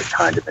brings the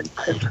kind of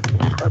intensity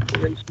and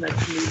preparation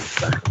that's needed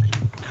special teams.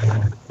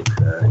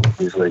 It's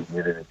usually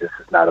admitted that this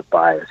is not a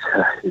bias.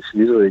 It's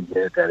usually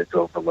admitted that it's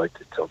overlooked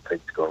until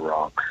things go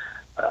wrong.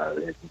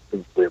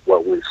 With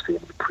what we've seen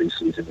in the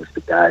preseason is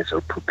the guys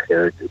are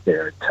prepared.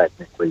 They're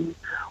technically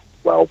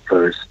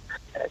well-versed,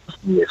 and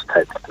he is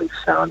technically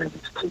sound. town, and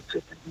he's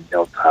teaching, and he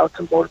knows how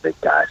to motivate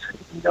guys, and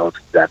he knows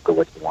exactly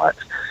what he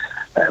wants.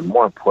 And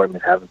more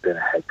importantly, having been a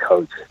head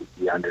coach,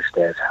 he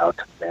understands how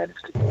to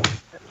manage the game.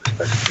 And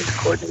the special teams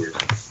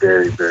coordinator is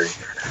very, very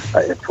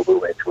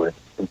influential in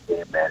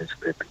game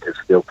management, because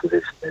field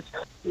position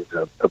is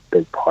a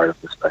big part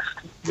of the special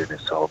teams unit.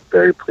 So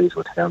very pleased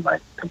with him. I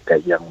think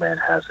that young man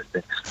has an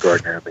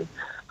extraordinarily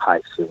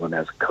high ceiling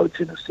as a coach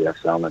in the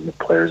CFL, and the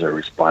players are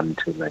responding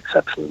to him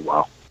exceptionally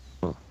well.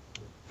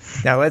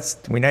 Now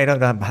we know you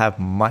don't have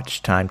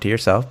much time to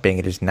yourself, being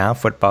it is now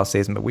football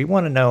season, but we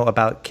want to know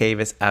about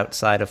Kavis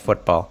outside of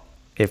football,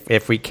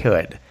 if we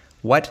could.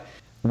 What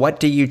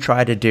do you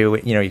try to do?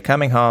 You know, you're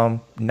coming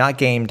home, not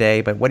game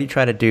day, but what do you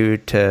try to do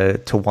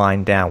to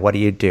wind down? What do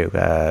you do?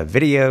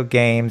 Video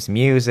games,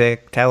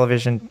 music,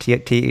 television,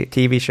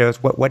 TV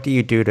shows. What do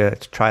you do to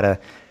try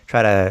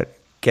to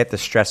get the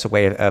stress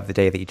away of the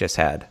day that you just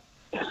had?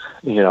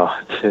 You know,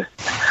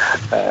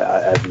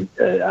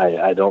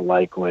 I don't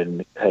like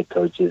when head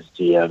coaches,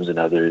 GMs, and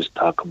others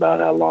talk about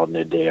how long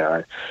their day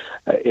are.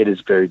 It is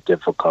very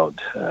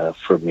difficult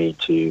for me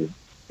to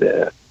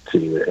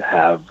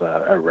have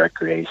a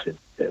recreation.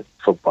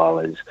 Football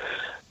is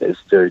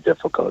very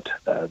difficult.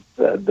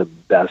 The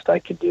best I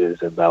can do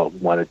is about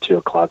 1 or 2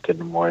 o'clock in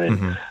the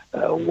morning,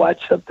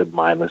 watch something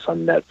mindless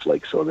on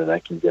Netflix so that I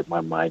can get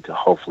my mind to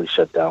hopefully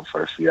shut down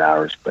for a few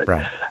hours. But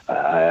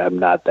I'm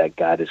not that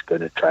guy that's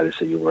going to try to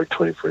say you work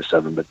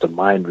 24/7. But the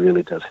mind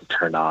really doesn't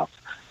turn off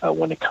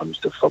when it comes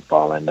to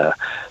football, and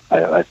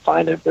I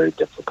find it very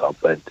difficult.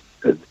 But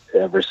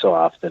ever so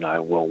often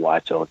I will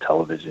watch old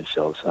television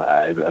shows.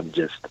 I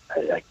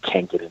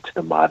can't get into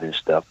the modern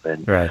stuff,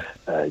 and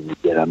you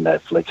get on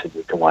Netflix and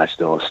you can watch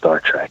the old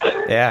Star Trek.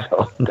 Yeah.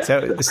 So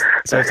is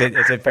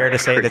it fair to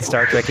say that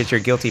Star Trek is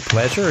your guilty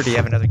pleasure, or do you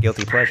have another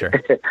guilty pleasure?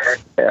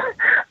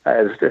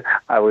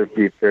 I would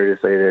be fair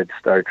to say that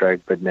Star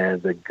Trek,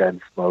 Bonanza,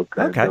 Gunsmoke,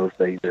 those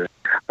things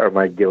are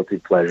my guilty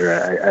pleasure.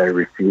 I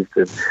refuse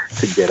to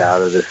get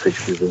out of the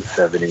 60s and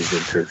 70s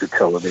in terms of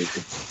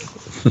television.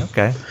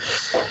 Okay.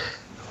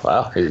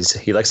 Wow,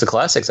 he likes the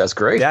classics. That's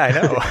great. Yeah, I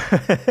know.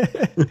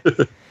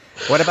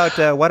 What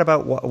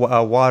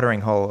about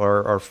watering hole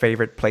or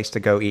favorite place to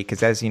go eat?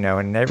 Because as you know,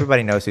 and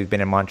everybody knows who's been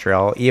in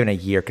Montreal even a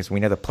year, because we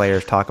know the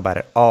players talk about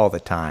it all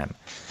the time.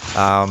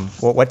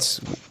 What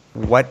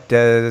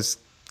does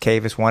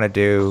Kavis want to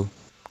do?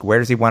 Where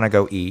does he want to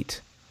go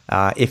eat?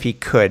 If he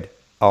could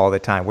all the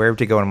time, where would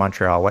you go in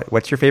Montreal?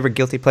 What's your favorite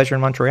guilty pleasure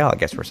in Montreal? I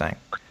guess we're saying.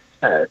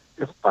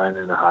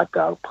 Finding a hot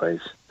dog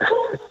place.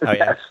 Oh,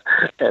 yeah.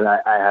 And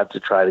I have to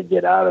try to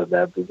get out of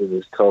that because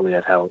it's totally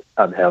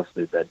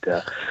unhealthy. But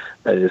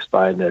I just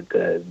find that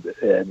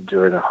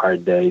during a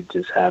hard day,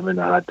 just having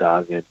a hot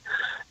dog and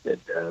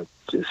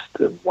just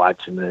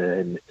watching it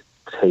and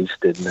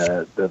tasting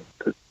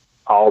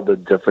all the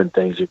different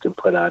things you can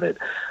put on it.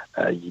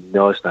 You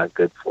know it's not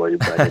good for you,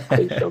 but it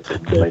tastes so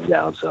good going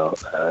down. So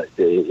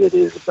it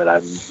is. But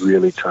I'm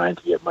really trying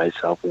to get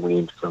myself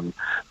weaned from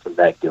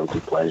that guilty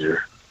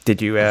pleasure. Did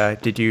you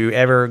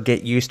ever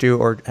get used to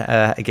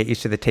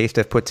the taste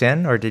of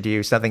poutine, or did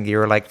you something you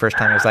were like first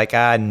time it was like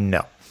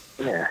no?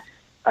 Yeah,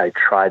 I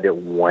tried it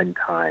one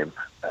time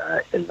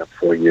in the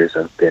 4 years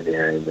I've been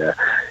here, and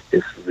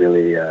it's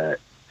really the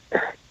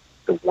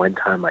one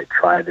time I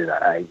tried it,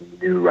 I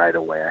knew right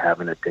away. I have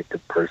an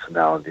addictive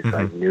personality, so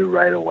I knew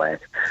right away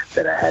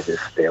that I had to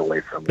stay away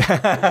from it.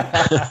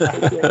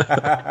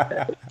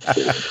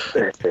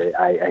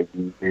 I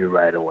knew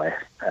right away.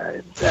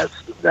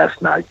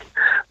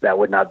 That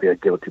would not be a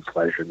guilty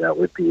pleasure. That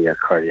would be a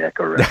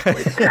cardiac arrest.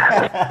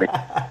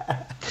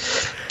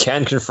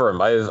 Can confirm.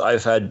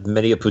 I've had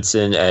many a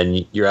poutine,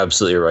 and you're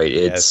absolutely right.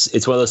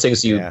 It's one of those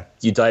things you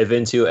dive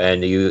into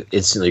and you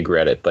instantly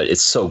regret it, but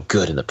it's so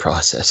good in the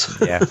process.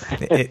 Yeah,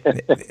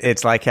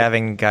 it's like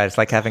having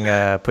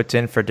a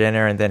poutine for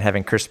dinner and then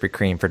having Krispy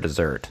Kreme for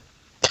dessert.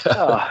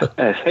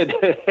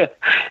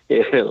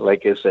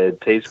 Like I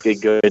said, tastes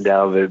good going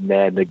down, but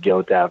man, the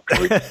guilt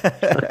afterwards.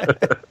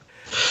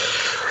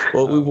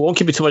 Well, we won't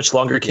keep you too much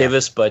longer,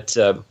 Kavis, but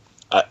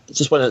I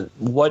just want to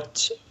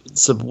what's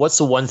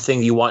the one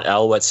thing you want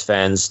Alouettes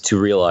fans to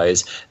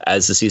realize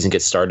as the season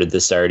gets started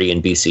this Saturday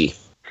in BC?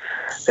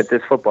 That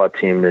this football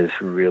team has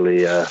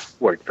really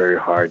worked very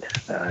hard.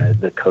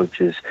 The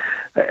coaches,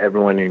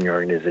 everyone in your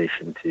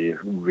organization, to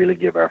really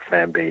give our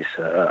fan base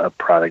a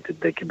product that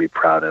they can be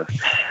proud of.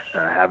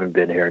 Having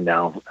been here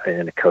now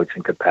in a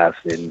coaching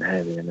capacity and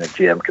in a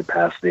GM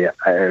capacity,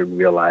 I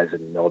realize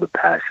and know the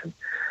passion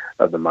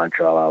of the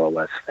Montreal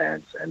Alouettes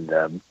fans, and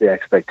the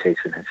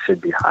expectation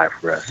should be high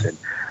for us, and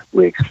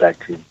we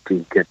expect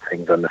to get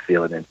things on the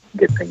field and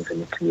get things in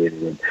the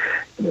community,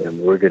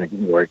 and we're going to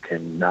work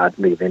and not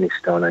leave any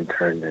stone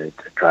unturned to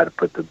try to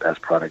put the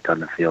best product on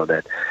the field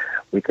that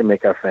we can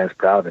make our fans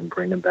proud and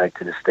bring them back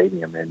to the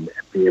stadium and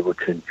be able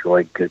to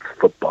enjoy good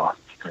football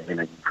in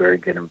a very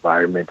good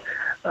environment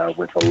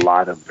with a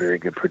lot of very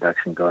good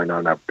production going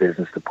on. Our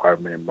business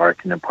department and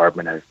marketing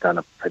department has done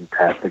a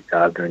fantastic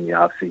job during the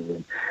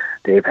offseason.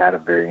 they've had a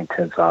very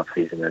intense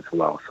offseason as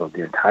well. So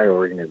the entire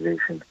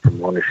organization,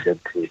 from ownership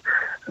to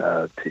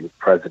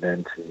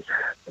president to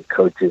the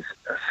coaches,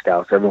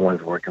 scouts,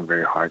 everyone's working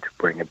very hard to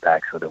bring it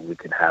back so that we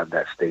can have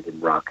that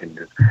stadium rocking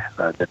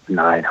the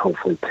 9,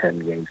 hopefully 10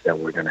 games that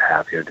we're going to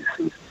have here this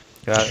season.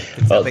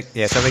 It sounds like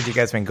you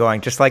guys have been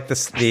going just like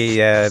this.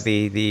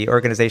 The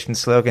organization's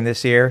slogan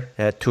this year: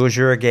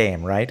 "Toujours a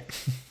game," right?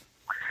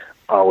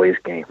 Always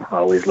game.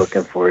 Always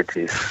looking forward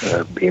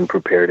to being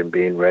prepared and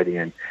being ready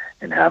and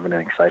having an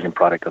exciting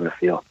product on the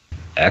field.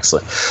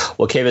 Excellent.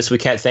 Well, Kavis, we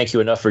can't thank you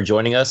enough for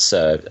joining us.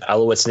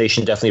 Alouettes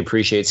Nation definitely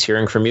appreciates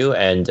hearing from you,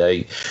 and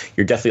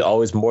you're definitely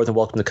always more than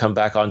welcome to come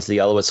back onto the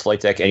Alouettes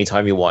Flight Deck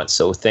anytime you want.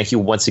 So thank you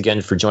once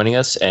again for joining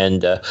us,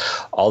 and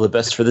all the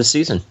best for this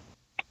season.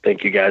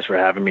 Thank you guys for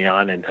having me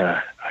on, and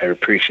I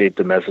appreciate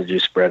the message you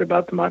spread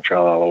about the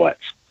Montreal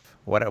Alouettes.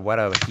 What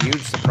a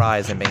huge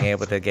surprise in being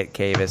able to get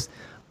Kavis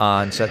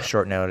on such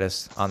short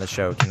notice on the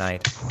show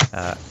tonight.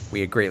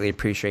 We greatly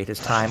appreciate his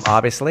time,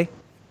 obviously.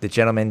 The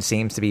gentleman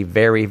seems to be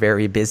very,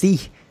 very busy.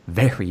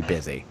 Very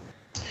busy.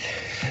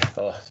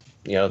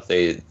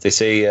 They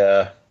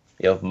say,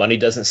 money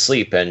doesn't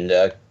sleep, and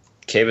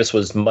Kavis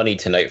was money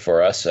tonight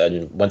for us.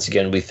 And once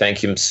again, we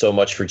thank him so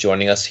much for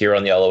joining us here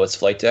on the Alouettes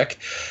Flight Deck.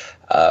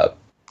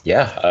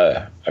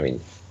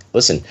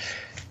 Listen,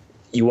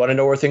 you want to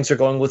know where things are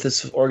going with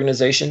this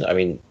organization? I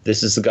mean,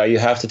 this is the guy you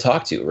have to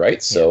talk to,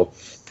 right? So,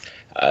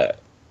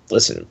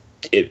 listen,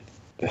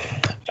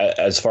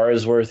 as far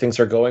as where things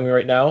are going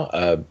right now,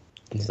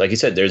 like you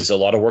said, there's a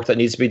lot of work that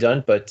needs to be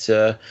done, but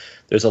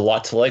there's a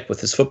lot to like with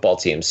this football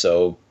team.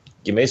 So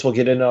you may as well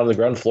get in on the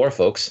ground floor,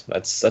 folks.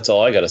 That's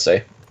all I got to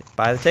say.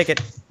 Buy the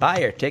ticket. Buy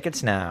your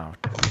tickets now.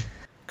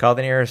 Call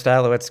the nearest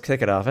Alouettes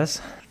ticket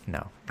office.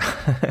 No.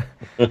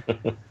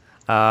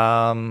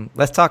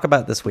 Let's talk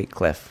about this week,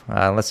 Cliff.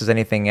 Unless there's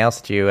anything else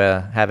that you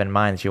have in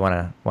mind that you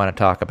want to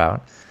talk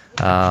about.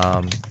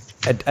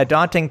 A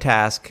daunting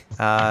task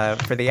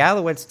for the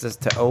Alouettes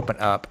to open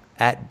up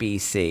at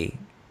BC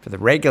for the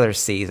regular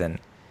season.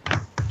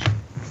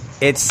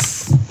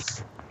 It's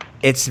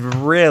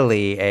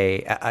really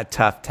a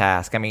tough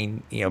task. I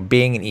mean,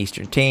 being an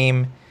Eastern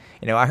team,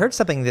 I heard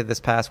something this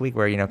past week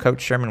where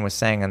Coach Sherman was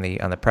saying on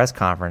the press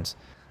conference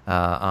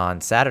on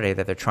Saturday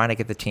that they're trying to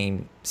get the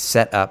team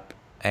set up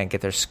and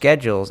get their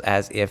schedules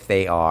as if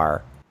they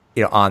are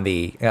on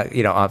the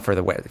for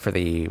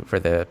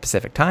the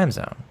Pacific time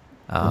zone.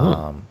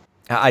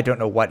 I don't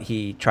know what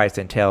he tries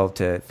to entail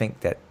to think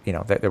that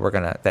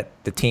that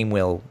the team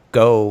will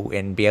go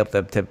and be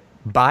able to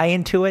buy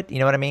into it. You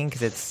know what I mean?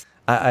 Because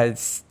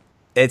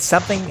it's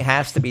something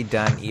has to be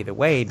done either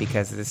way.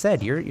 Because as I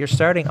said, you're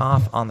starting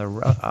off on the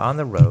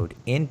road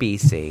in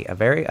BC,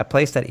 a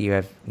place that you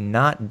have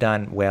not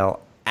done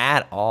well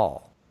at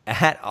all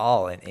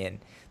in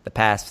the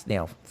past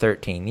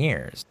 13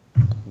 years.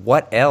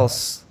 What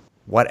else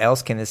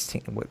can this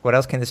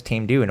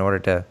team do in order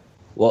to?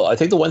 Well, I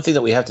think the one thing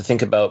that we have to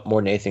think about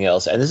more than anything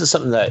else, and this is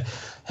something that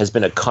has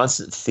been a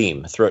constant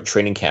theme throughout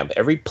training camp.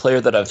 Every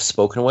player that I've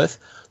spoken with,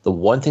 the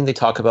one thing they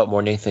talk about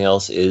more than anything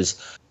else is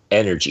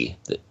energy.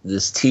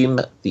 This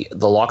team,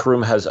 the locker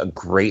room has a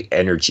great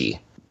energy.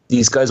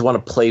 These guys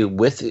want to play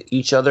with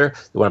each other.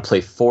 They want to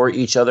play for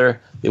each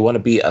other. They want to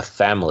be a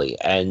family.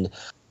 And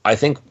I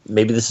think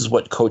maybe this is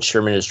what Coach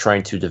Sherman is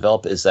trying to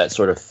develop, is that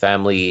sort of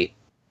family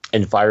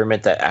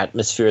environment, that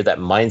atmosphere, that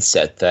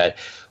mindset that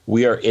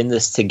we are in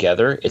this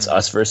together. It's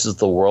us versus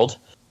the world.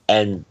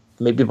 And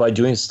maybe by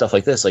doing stuff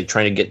like this, like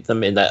trying to get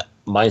them in that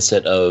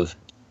mindset of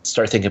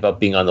start thinking about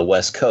being on the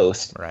West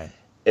Coast. Right.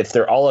 If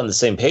they're all on the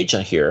same page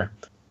on here,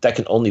 that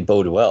can only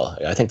bode well.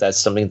 I think that's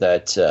something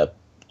that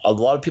a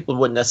lot of people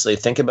wouldn't necessarily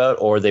think about,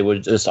 or they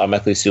would just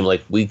automatically assume,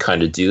 like we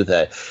kind of do,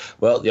 that,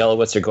 well, the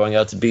Alouettes are going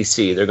out to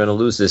BC. They're going to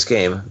lose this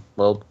game.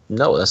 Well,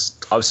 no, that's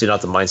obviously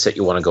not the mindset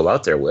you want to go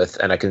out there with.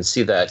 And I can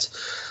see that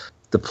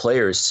the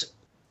players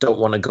don't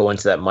want to go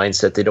into that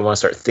mindset. They don't want to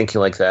start thinking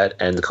like that.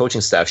 And the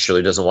coaching staff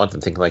surely doesn't want them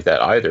thinking like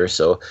that either.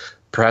 So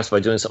perhaps by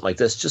doing something like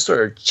this, just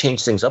sort of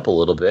change things up a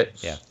little bit,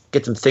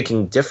 get them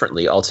thinking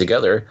differently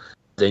altogether.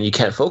 Then you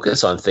can't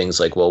focus on things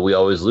like, well, we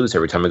always lose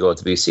every time we go out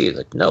to BC.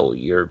 Like, no,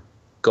 you're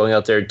going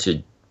out there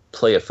to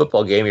play a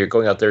football game. You're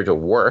going out there to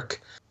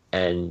work.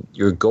 And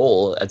your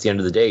goal at the end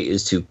of the day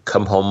is to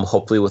come home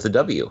hopefully with a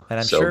W. And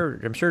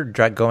I'm sure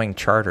going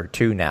charter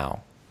too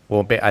now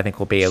will be a a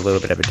little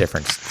bit of a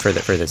difference for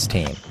this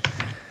team.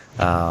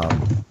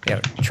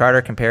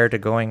 Charter compared to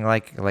going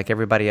like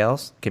everybody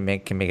else can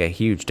make a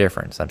huge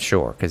difference, I'm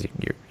sure, because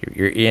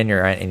you're in,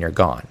 you're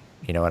gone.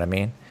 You know what I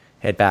mean?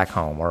 Head back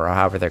home, or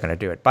however they're going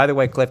to do it. By the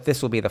way, Cliff,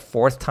 this will be the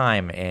fourth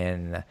time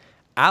in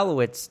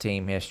Alouettes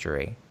team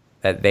history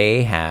that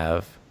they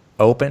have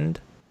opened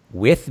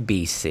with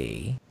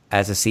BC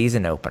as a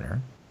season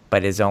opener,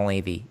 but is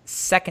only the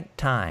second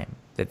time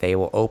that they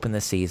will open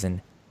the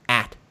season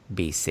at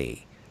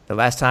BC. The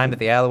last time that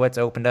the Alouettes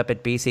opened up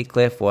at BC,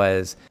 Cliff,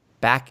 was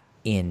back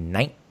in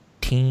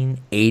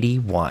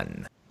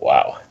 1981.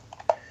 Wow.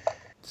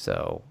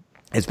 So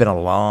it's been a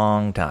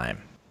long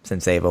time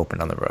since they've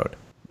opened on the road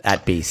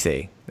at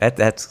BC.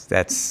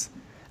 That's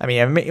I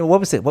mean, what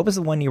was it? What was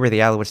the one year where the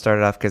Alouettes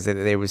started off? Because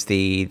they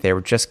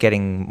were just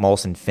getting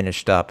Molson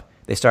finished up.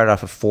 They started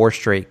off with 4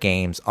 straight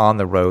games on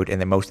the road,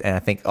 and I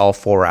think all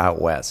 4 were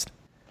out west.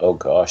 Oh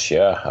gosh,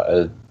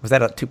 yeah. Was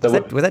that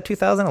 2011?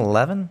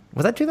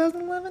 Was that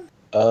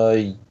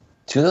 2011?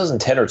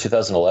 2010 or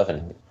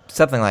 2011.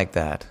 Something like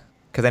that.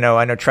 Because I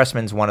know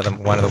Tressman's one of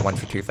the ones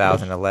for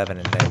 2011,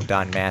 and then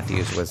Don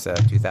Matthews was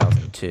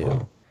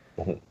 2002.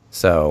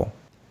 So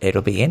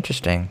it'll be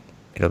interesting.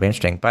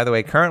 By the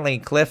way, currently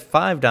Cliff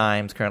 5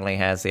 Dimes currently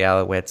has the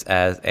Alouettes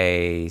as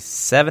a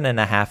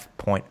 7.5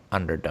 point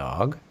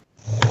underdog,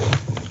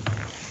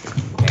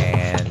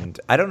 and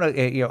I don't know.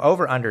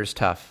 Over under is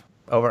tough.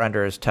 Over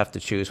under is tough to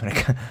choose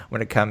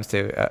when it comes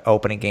to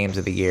opening games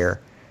of the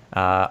year.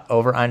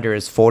 Over under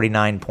is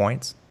 49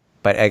 points,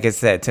 but like I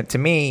said, to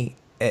me.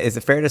 Is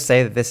it fair to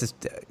say that this is?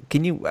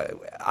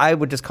 I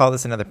would just call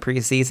this another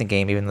preseason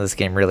game, even though this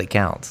game really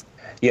counts.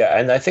 Yeah,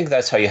 and I think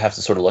that's how you have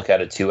to sort of look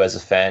at it too, as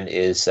a fan.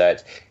 Is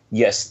that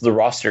yes, the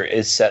roster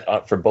is set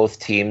up for both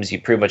teams.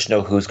 You pretty much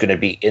know who's going to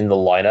be in the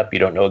lineup. You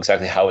don't know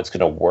exactly how it's going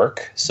to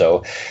work.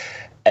 So,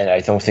 and I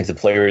don't think the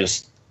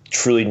players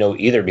truly know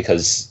either,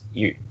 because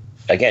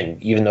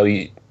even though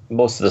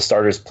most of the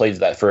starters played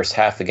that first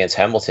half against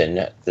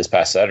Hamilton this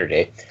past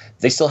Saturday,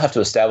 they still have to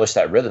establish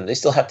that rhythm. They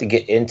still have to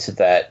get into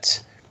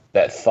that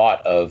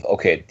thought of,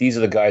 okay, these are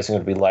the guys I'm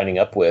going to be lining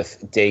up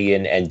with day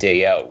in and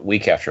day out,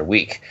 week after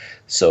week.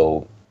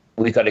 So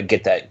we've got to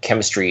get that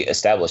chemistry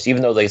established.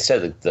 Even though they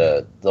said that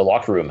the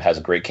locker room has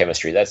a great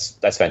chemistry,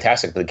 that's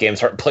fantastic. But the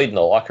games aren't played in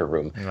the locker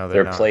room;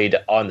 they're played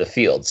on the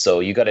field. So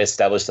you got to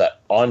establish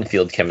that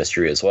on-field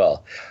chemistry as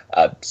well.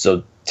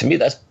 So to me,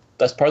 that's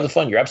part of the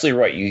fun. You're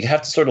absolutely right. You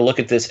have to sort of look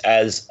at this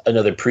as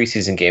another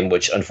preseason game,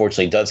 which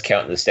unfortunately does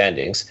count in the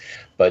standings.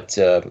 But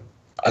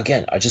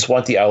again, I just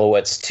want the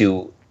Alouettes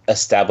to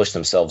establish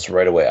themselves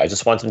right away. I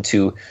just want them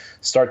to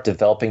start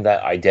developing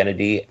that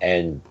identity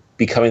and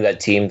becoming that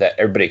team that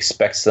everybody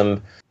expects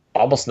them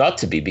almost not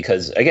to be,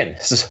 because again,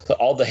 this is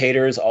all the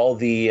haters, all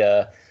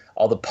the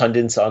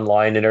pundits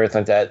online and everything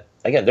like that.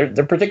 Again,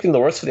 they're predicting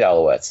the worst for the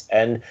Alouettes,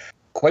 and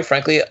quite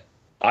frankly,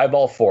 I'm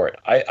all for it.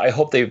 I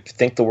hope they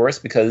think the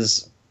worst,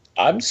 because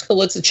I'm just gonna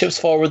let the chips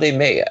fall where they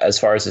may as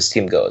far as this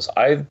team goes.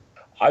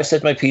 I've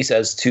said my piece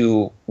as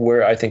to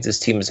where I think this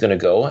team is going to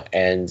go,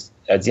 and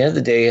at the end of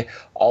the day,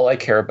 all I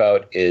care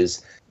about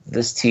is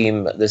this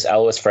team, this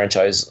Alouettes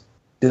franchise,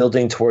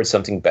 building towards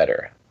something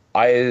better.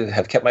 I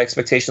have kept my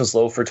expectations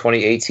low for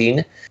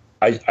 2018.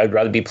 I'd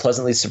rather be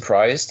pleasantly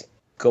surprised,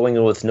 going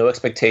in with no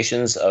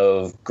expectations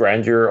of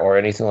grandeur or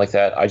anything like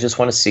that. I just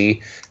want to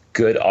see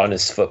good,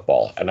 honest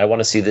football, and I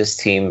want to see this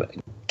team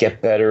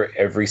get better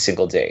every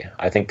single day.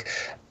 I think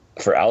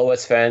for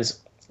Alouettes fans,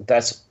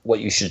 that's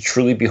what you should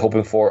truly be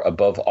hoping for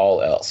above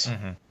all else.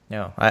 Mm-hmm.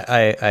 No,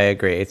 I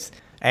agree.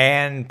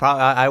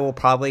 I will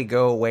probably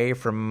go away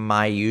from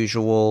my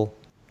usual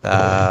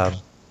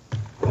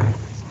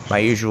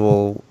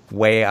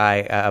way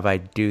I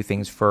do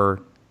things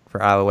for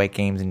Alouette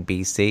games in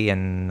BC,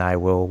 and I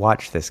will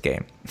watch this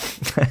game.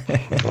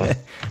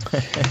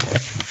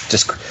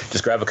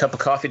 just grab a cup of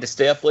coffee to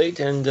stay up late,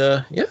 and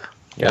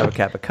Have a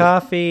cup of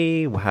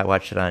coffee,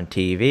 watch it on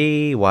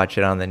TV, watch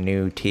it on the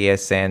new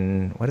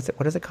TSN. What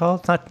is it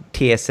called? It's not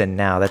TSN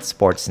Now, that's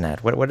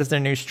Sportsnet. What is their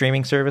new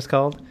streaming service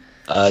called?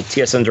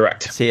 TSN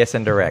Direct.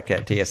 TSN Direct,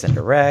 yeah, TSN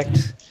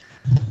Direct.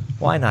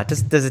 Why not?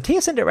 Does the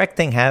TSN Direct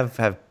thing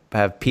have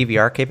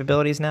PVR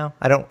capabilities now?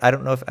 I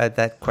don't know if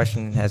that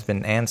question has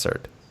been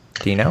answered.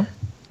 Do you know?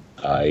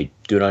 I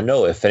do not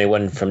know. If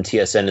anyone from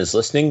TSN is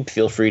listening,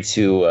 feel free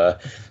to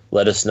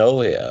let us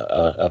know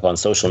up on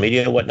social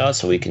media and whatnot,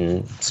 so we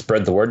can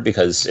spread the word,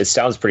 because it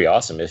sounds pretty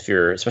awesome.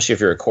 Especially if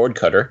you're a cord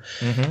cutter,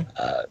 and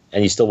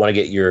you still want to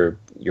get your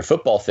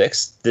football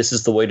fix, this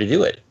is the way to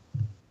do it.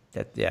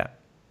 Yeah.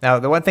 Now,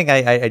 the one thing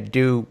I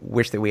do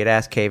wish that we had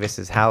asked Kavis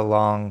is how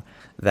long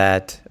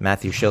that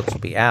Matthew Schultz will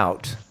be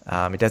out.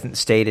 It doesn't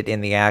state it in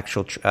the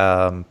actual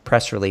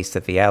press release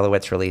that the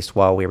Alouettes released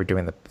while we were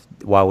doing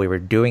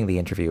the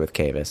interview with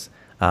Kavis,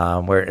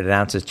 where it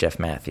announces Jeff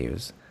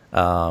Matthews.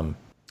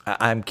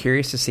 I'm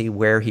curious to see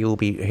where he will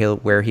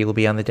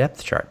be on the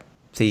depth chart.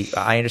 See,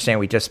 I understand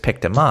we just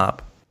picked him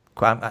up.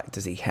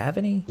 Does he have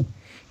any?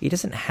 He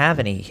doesn't have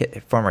any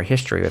former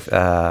history with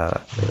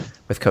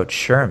Coach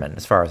Sherman,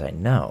 as far as I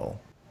know.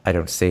 I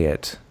don't see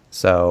it.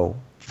 So,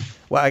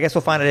 well, I guess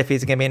we'll find out if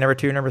he's going to be number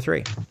 2 or number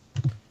 3.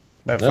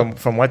 But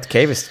from what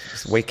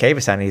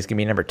Kavis sounded, he's going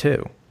to be number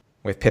 2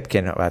 with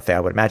Pipkin. I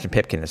would imagine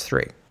Pipkin is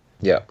 3.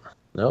 Yeah.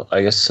 No,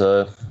 I guess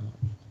we'll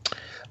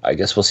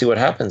see what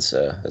happens.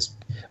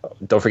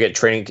 Don't forget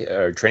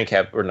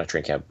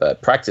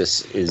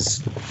practice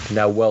is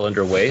now well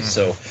underway.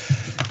 So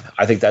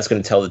I think that's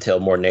going to tell the tale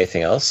more than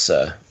anything else.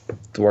 The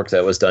work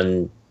that was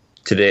done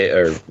today,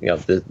 or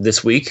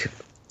this week,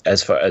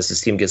 as far as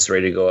this team gets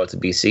ready to go out to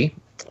BC,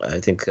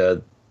 I think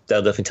that'll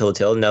definitely tell the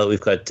tale. Now that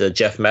we've got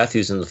Jeff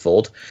Matthews in the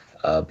fold,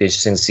 be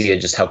interesting to see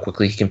just how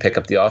quickly he can pick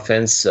up the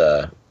offense,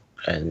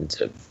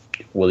 and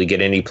will he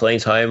get any playing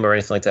time or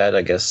anything like that?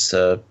 I guess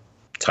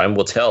time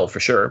will tell for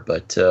sure.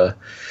 But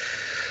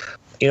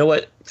You know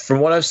what?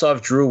 From what I saw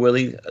of Drew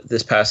Willie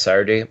this past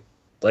Saturday,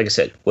 like I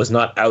said, was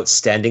not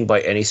outstanding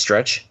by any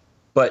stretch,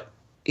 but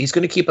he's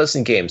going to keep us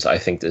in games, I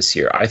think, this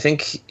year. I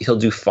think he'll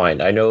do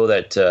fine. I know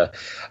that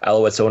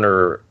Alouettes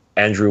owner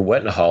Andrew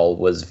Wettenhall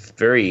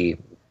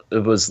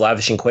was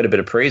lavishing quite a bit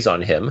of praise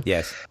on him.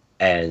 Yes.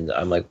 And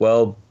I'm like,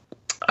 well,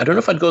 I don't know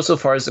if I'd go so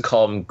far as to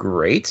call him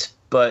great,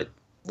 but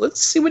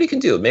let's see what he can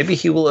do. Maybe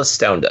he will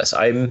astound us.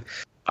 I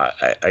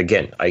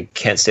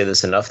can't say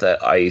this enough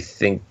that I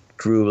think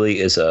Drew Willie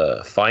is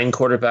a fine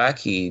quarterback.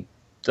 He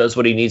does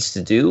what he needs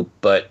to do,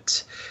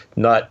 but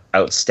not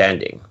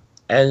outstanding.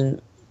 And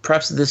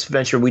perhaps this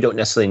venture, we don't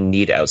necessarily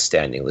need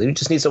outstanding. We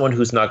just need someone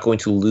who's not going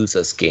to lose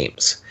us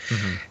games.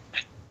 Mm-hmm.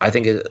 I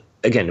think,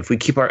 again, if we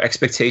keep our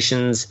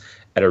expectations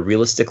at a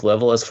realistic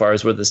level as far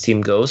as where this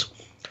team goes,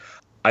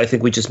 I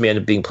think we just may end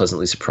up being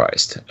pleasantly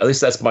surprised. At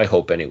least that's my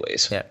hope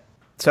anyways. Yeah.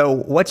 So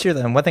one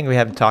thing we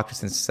haven't talked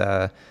since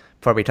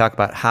before we talk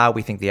about how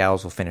we think the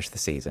Owls will finish the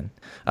season.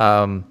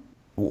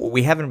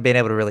 We haven't been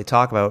able to really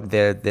talk about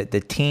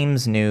the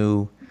team's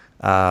new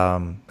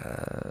the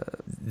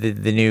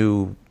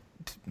new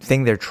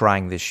thing they're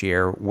trying this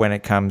year when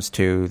it comes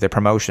to the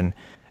promotion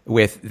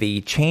with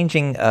the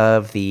changing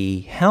of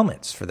the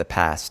helmets for the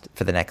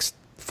next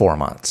 4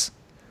 months.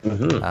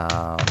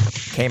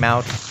 Mm-hmm. Came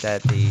out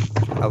that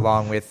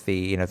along with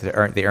the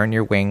Earn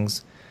Your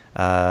Wings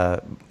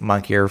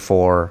monk year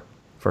for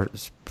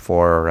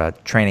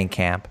training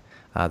camp,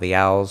 the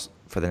Owls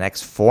for the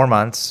next 4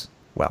 months.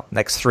 Well,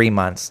 next 3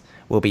 months,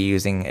 we'll be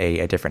using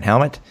a different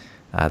helmet.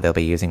 They'll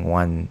be using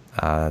one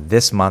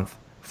this month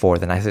for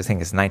the nicest thing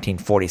is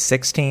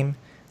 1946 team,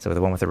 so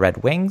the one with the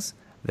red wings.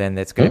 Then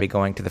it's going to be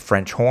going to the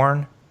French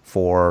Horn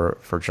for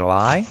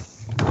July,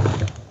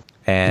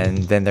 and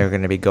then they're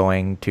going to be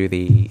going to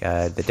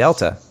the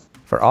Delta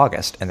for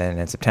August, and then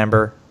in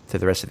September through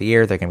the rest of the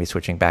year, they're going to be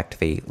switching back to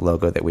the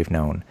logo that we've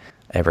known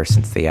ever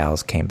since the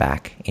Owls came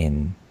back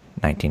in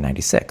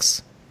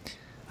 1996.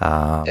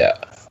 Yeah.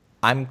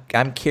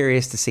 I'm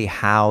curious to see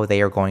how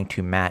they are going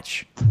to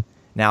match.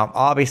 Now,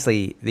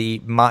 obviously,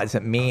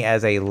 me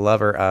as a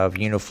lover of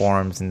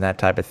uniforms and that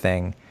type of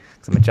thing,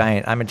 'cause I'm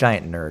a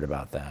giant nerd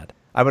about that.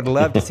 I would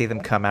love to see them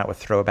come out with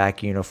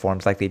throwback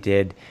uniforms like they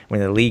did when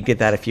the league did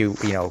that a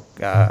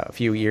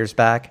few years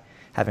back,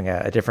 having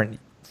a different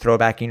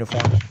throwback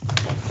uniform.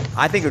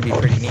 I think it would be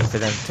pretty neat for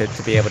them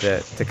to be able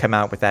to come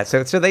out with that.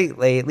 So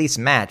they at least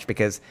match,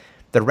 because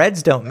the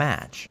Reds don't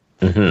match.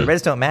 Mm-hmm. The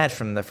Reds don't match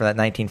from that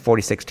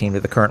 1946 team to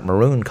the current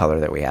maroon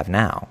color that we have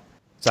now.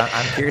 So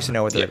I'm curious to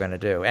know what they're going to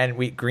do.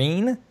 And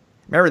green.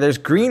 Remember, there's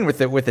green with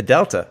the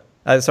Delta.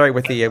 With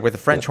the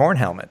French Horn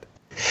helmet.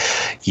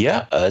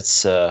 Yeah,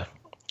 it's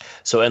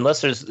so unless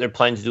they're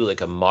planning to do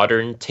like a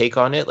modern take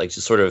on it, like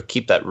just sort of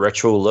keep that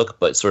retro look,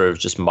 but sort of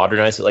just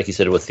modernize it, like you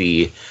said, with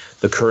the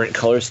current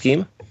color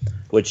scheme,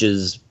 which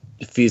is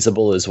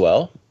feasible as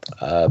well.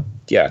 I'm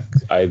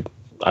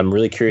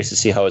really curious to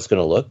see how it's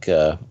going to look.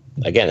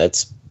 Again,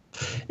 that's.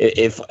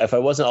 If I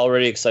wasn't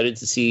already excited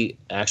to see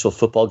an actual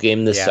football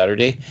game this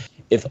Saturday,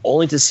 if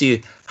only to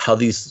see how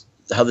this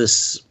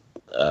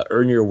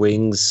Earn Your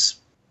Wings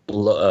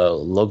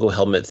logo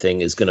helmet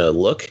thing is going to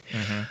look.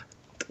 Mm-hmm.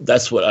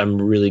 That's what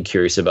I'm really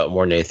curious about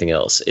more than anything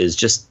else, is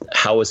just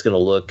how it's going to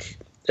look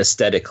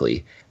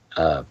aesthetically.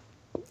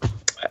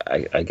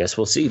 I guess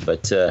we'll see,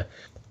 but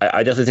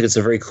I definitely think it's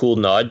a very cool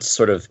nod to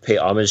sort of pay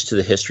homage to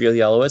the history of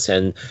the Alouettes,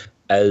 and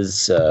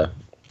as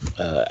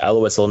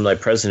Alouettes alumni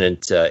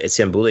president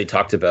Etienne Boulay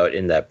talked about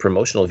in that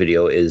promotional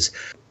video, is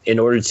in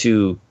order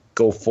to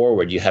go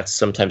forward, you have to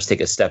sometimes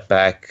take a step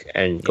back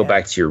and go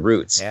back to your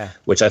roots,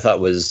 which I thought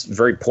was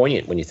very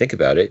poignant when you think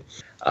about it.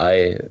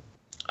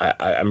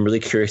 I'm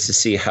really curious to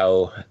see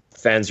how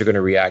fans are going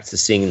to react to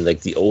seeing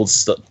like the old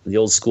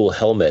school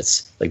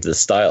helmets, like the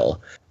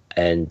style,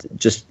 and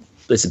just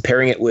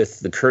pairing it with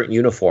the current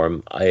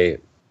uniform.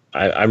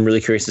 I'm really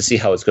curious to see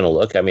how it's going to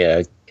look. I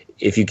mean,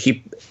 if you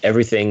keep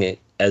everything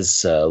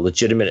as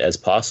legitimate as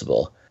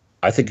possible,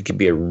 I think it could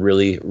be a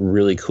really,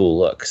 really cool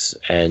looks.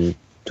 And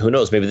who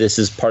knows, maybe this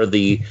is part of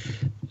the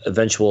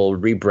eventual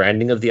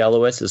rebranding of the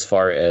Alouettes as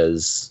far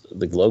as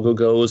the logo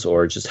goes,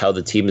 or just how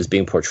the team is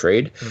being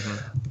portrayed.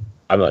 Mm-hmm.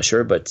 I'm not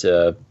sure, but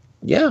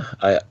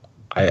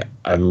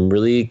I'm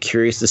really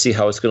curious to see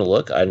how it's going to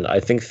look, and I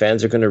think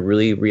fans are going to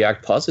really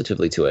react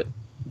positively to it.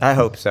 I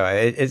hope so.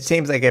 It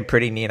seems like a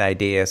pretty neat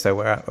idea,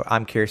 so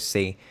I'm curious to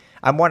see.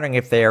 I'm wondering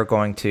if they are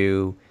going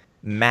to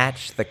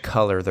match the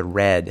color, the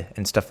red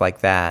and stuff like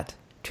that,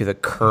 to the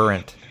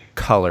current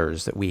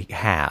colors that we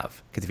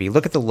have. Because if you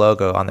look at the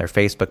logo on their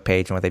Facebook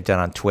page and what they've done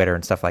on Twitter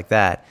and stuff like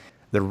that,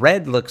 the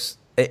red looks,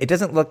 it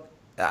doesn't look,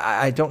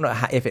 I don't know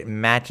if it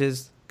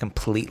matches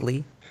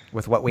completely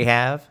with what we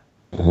have,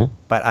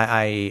 but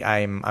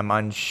I'm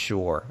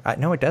unsure.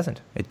 No, it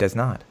doesn't. It does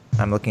not.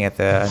 I'm looking at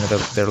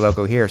their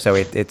logo here, so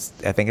I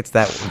think it's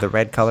the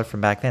red color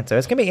from back then. So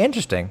it's gonna be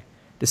interesting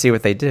to see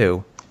what they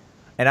do.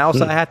 And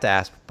also, I have to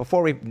ask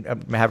before we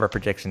have our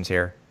predictions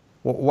here.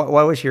 What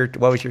was your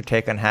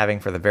take on having,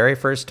 for the very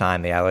first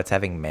time, the Alouettes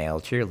having male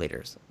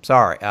cheerleaders?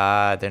 Sorry,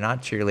 they're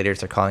not cheerleaders.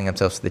 They're calling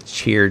themselves the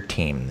cheer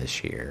team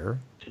this year.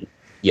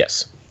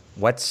 Yes.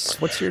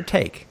 What's your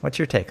take? What's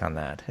your take on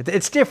that?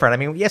 It's different. I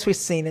mean, yes, we've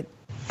seen it.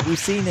 We've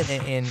seen it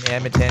in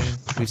Edmonton.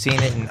 We've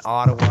seen it in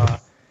Ottawa.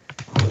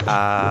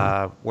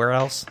 Where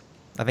else?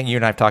 I think you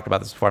and I have talked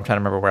about this before. I'm trying to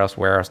remember where else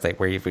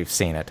we've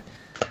seen it.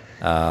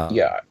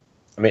 Yeah.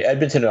 I mean,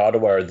 Edmonton and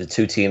Ottawa are the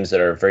two teams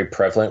that are very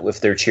prevalent with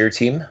their cheer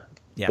team,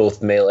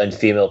 both male and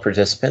female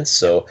participants.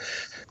 So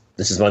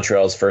this is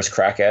Montreal's first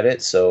crack at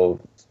it. So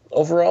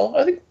overall,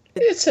 I think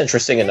it's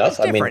interesting enough.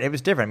 I mean, it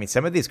was different. I mean,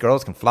 some of these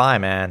girls can fly,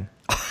 man.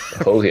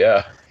 Oh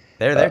yeah,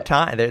 they're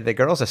tiny. The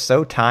girls are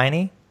so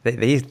tiny.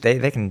 They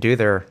can do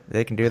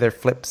their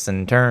flips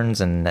and turns,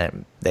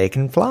 and they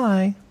can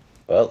fly.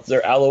 Well,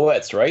 they're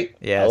Alouettes, right?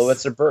 Yes.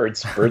 Alouettes are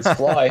birds. Birds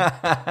fly.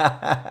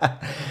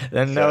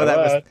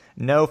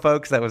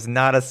 Folks, that was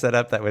not a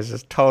setup. That was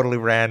just totally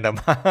random.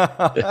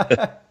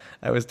 That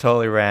was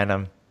totally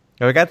random.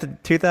 We got the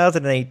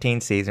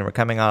 2018 season. We're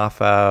coming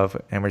off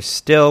of, and we're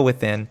still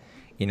within,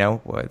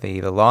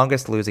 the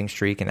longest losing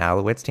streak in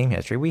Alouettes team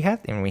history. We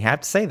have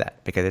to say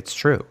that because it's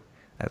true.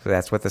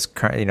 That's what this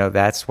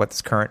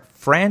current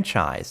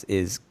franchise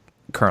is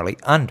currently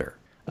under.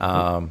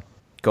 And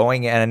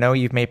I know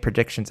you've made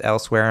predictions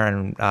elsewhere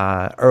and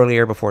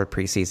earlier before the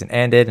preseason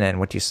ended and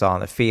what you saw on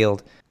the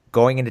field.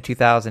 Going into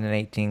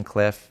 2018,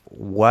 Cliff,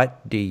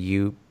 what do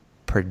you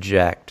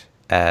project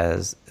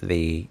as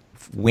the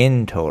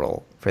win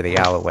total for the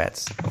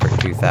Alouettes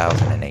for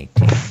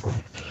 2018?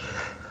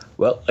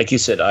 Well, like you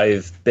said,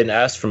 I've been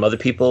asked from other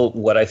people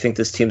what I think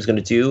this team's going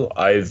to do.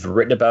 I've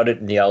written about it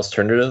in the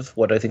Alternative,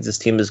 what I think this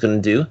team is going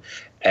to do.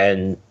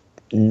 And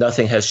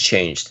nothing has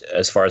changed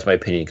as far as my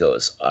opinion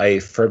goes. I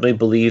firmly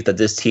believe that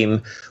this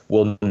team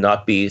will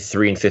not be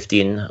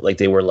 3-15 like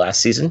they were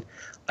last season.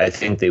 I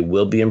think they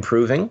will be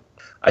improving.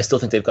 I still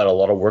think they've got a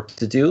lot of work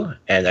to do,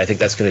 and I think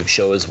that's going to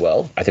show as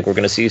well. I think we're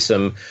going to see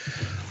some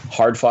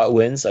hard-fought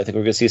wins. I think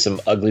we're going to see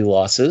some ugly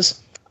losses.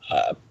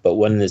 But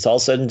when it's all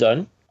said and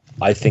done,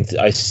 I think that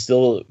I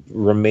still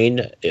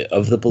remain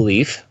of the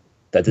belief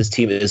that this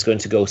team is going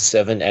to go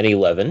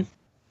 7-11.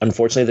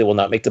 Unfortunately, they will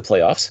not make the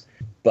playoffs,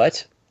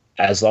 but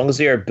as long as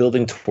they are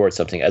building towards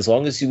something, as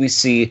long as we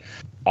see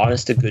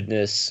honest to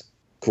goodness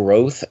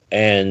growth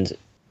and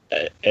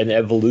an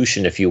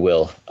evolution, if you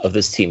will, of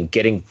this team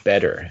getting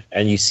better,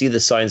 and you see the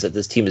signs that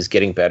this team is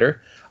getting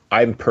better,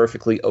 I'm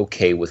perfectly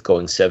okay with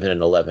going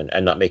 7-11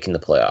 and not making the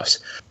playoffs.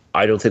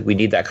 I don't think we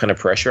need that kind of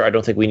pressure. I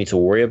don't think we need to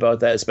worry about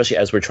that, especially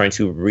as we're trying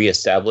to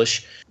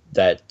reestablish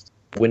that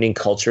winning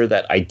culture,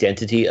 that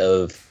identity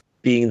of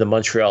being the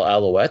Montreal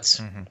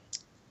Alouettes. Mm-hmm.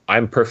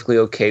 I'm perfectly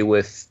okay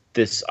with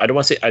this. I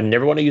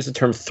never want to use the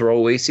term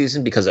throwaway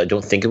season because I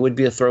don't think it would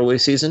be a throwaway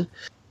season,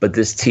 but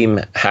this team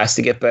has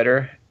to get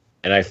better,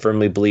 and I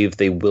firmly believe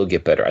they will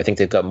get better. I think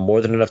they've got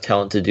more than enough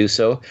talent to do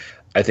so.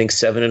 I think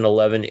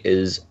 7-11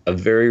 is a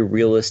very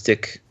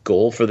realistic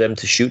goal for them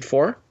to shoot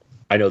for.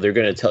 I know they're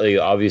going to tell you,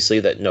 obviously,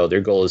 that no,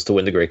 their goal is to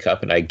win the Grey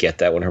Cup, and I get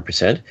that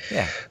 100%.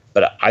 Yeah.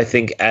 But I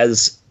think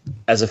as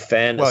a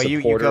fan, a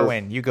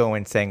supporter, you go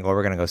in saying, "Well,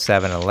 we're going to go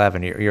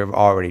 7-11." You're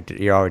already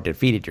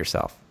defeated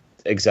yourself.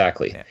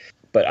 Exactly. Yeah.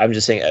 But I'm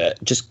just saying,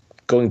 just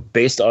going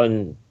based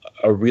on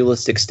a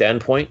realistic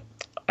standpoint,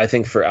 I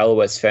think for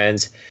Alouettes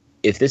fans,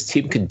 if this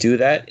team could do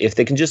that, if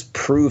they can just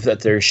prove that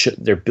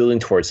they're building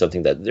towards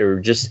something, that they're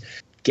just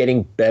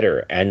getting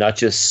better and not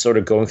just sort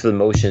of going through the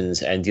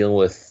motions and dealing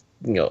with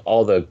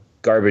all the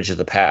garbage of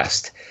the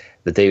past,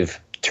 that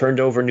they've turned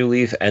over a new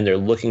leaf and they're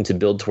looking to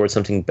build towards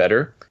something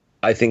better.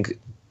 I think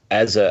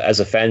as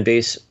a fan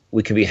base,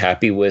 we can be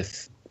happy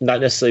with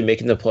not necessarily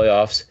making the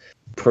playoffs,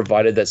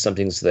 provided that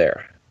something's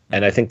there.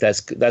 And I think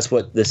that's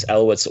what this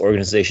Alouettes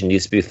organization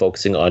needs to be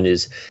focusing on,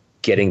 is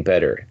getting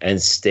better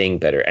and staying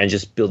better and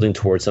just building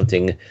towards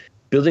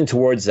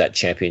that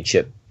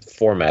championship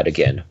format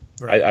again.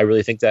 Right. I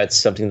really think that's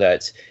something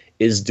that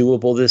is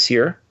doable this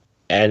year.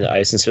 And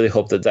I sincerely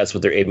hope that that's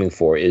what they're aiming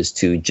for, is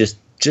to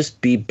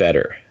just be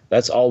better.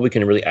 That's all we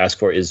can really ask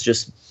for, is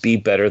just be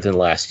better than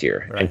last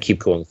year and keep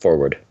going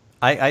forward.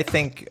 I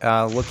think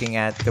looking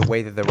at the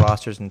way that the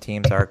rosters and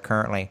teams are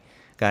currently,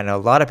 I know a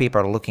lot of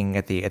people are looking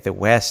at the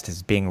West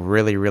as being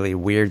really, really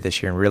weird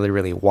this year and really,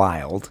 really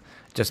wild,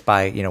 just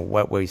by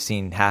what we've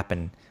seen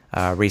happen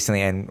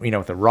recently, and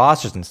with the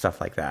rosters and stuff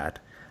like that.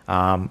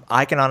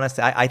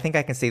 I think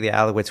I can see the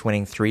Alouettes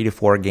winning 3 to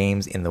 4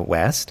 games in the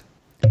West.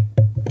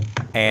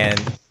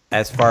 And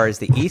as far as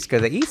the East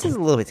goes, the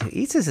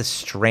East is a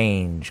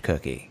strange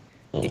cookie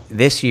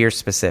this year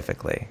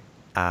specifically.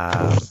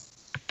 Because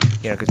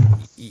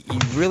you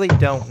really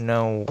don't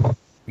know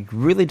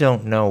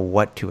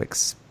what to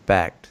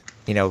expect.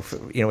 With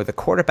the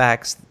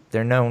quarterbacks,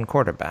 they're known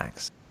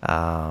quarterbacks.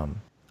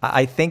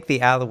 I think the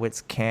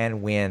Alouettes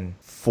can win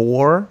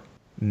 4,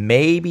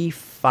 maybe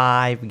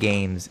 5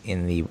 games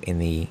in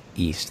the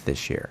East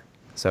this year.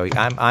 So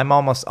I'm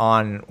almost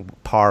on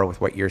par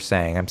with what you're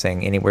saying. I'm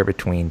saying anywhere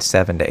between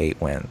 7 to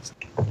 8 wins.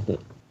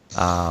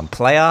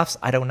 Playoffs,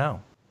 I don't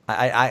know.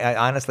 I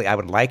honestly, I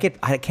would like it.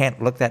 I really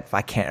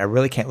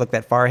can't look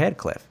that far ahead,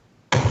 Cliff,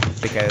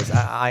 because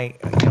I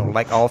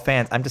like all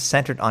fans, I'm just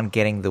centered on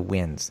getting the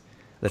wins.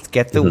 Let's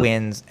get the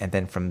wins, and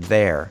then from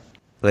there,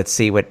 let's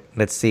see what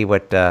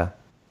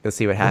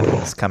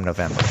happens come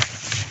November.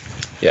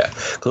 Yeah.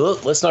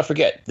 Let's not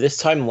forget, this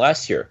time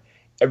last year,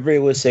 everybody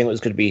was saying it was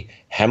going to be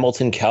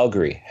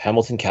Hamilton-Calgary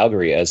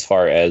as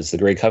far as the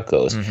Grey Cup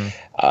goes.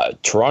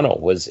 Toronto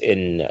was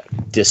in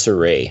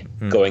disarray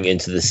going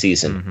into the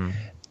season.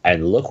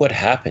 And look what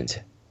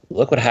happened.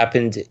 Look what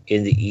happened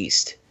in the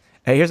East.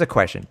 Hey, here's a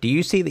question: do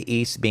you see the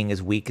East being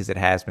as weak as it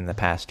has been the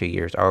past 2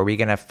 years? Or are we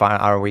gonna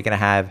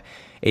have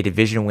a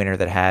division winner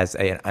that has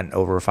an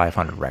over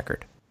 500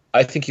 record?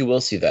 I think you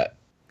will see that.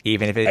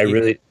 Even if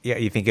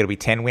you think it'll be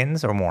 10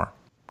 wins or more?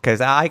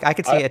 Because I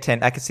could see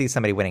I could see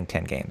somebody winning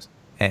 10 games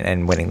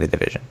and winning the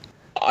division.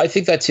 I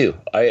think that too.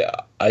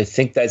 I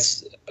think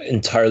that's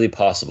entirely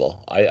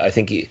possible. I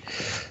think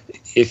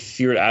if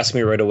you were to ask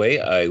me right away,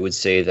 I would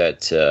say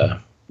that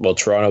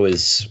Toronto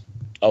is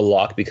a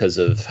lock because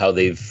of how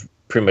they've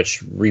pretty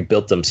much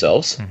rebuilt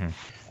themselves.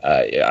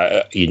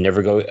 I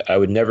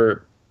would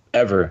never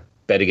ever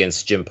bet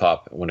against Jim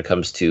Pop when it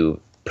comes to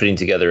putting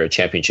together a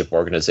championship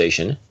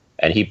organization,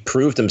 and he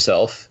proved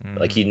himself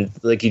like he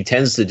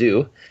tends to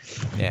do.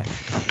 Yeah.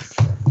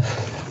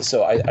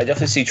 So I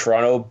definitely see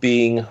Toronto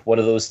being one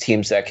of those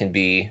teams that can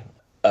be,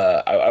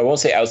 I won't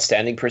say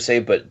outstanding per se,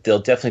 but they'll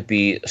definitely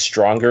be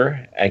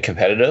stronger and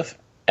competitive,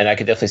 and I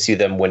could definitely see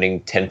them winning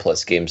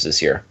 10+ games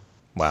this year.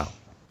 Wow.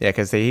 Yeah,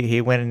 because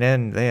he went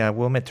in.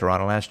 We'll admit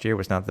Toronto last year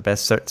was not the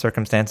best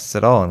circumstances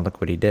at all, and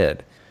look what he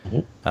did.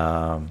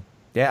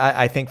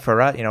 I think for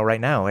right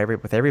now,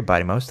 with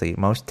everybody,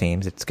 most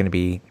teams, it's going to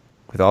be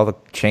with all the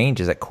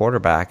changes at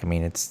quarterback. I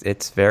mean,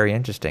 it's very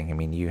interesting. I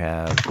mean, you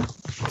have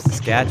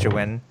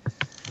Saskatchewan,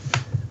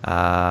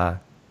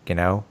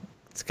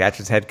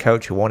 Saskatchewan's head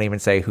coach who won't even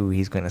say who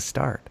he's going to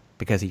start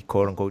because he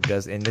quote unquote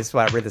does, and this is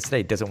why I read this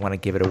today, doesn't want to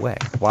give it away.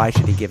 Why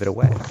should he give it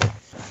away?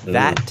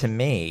 That to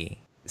me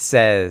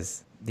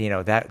says,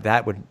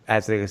 that would,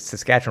 as a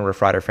Saskatchewan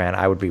Roughrider fan,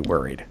 I would be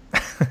worried.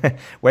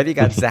 Whether you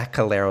got Zach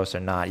Collaros or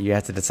not, you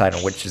have to decide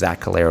on which Zach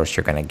Collaros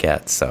you're going to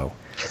get. So,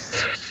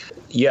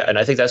 yeah, and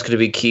I think that's going to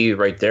be key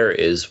right there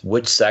is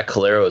which Zach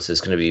Collaros is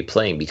going to be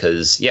playing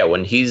because,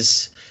 when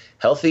he's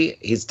healthy,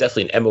 he's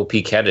definitely an MOP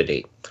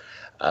candidate.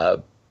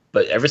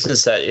 But ever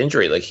since that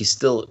injury, he's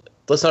still.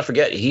 Let's not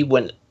forget he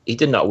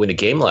did not win a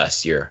game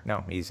last year.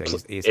 No, he's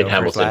in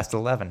over his last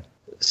 11.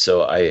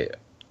 So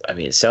I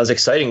mean, it sounds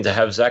exciting to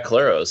have Zach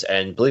Collaros,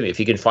 and believe me, if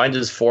he can find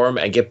his form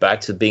and get back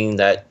to being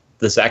the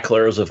Zach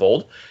Collaros of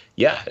old,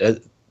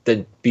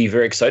 then be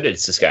very excited,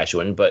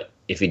 Saskatchewan. But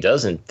if he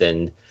doesn't,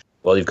 then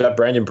you've got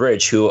Brandon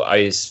Bridge, who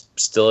I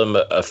still am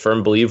a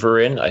firm believer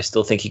in. I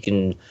still think he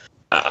can.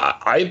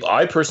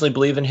 I personally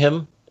believe in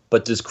him,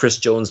 but does Chris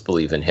Jones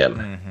believe in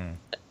him?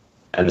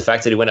 And the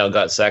fact that he went out and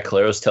got Zach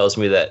Collaros tells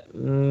me that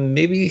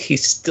maybe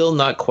he's still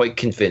not quite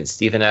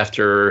convinced, even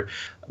after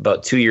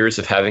about 2 years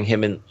of having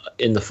him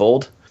in the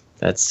fold.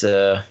 That's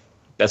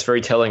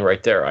very telling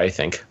right there, I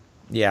think.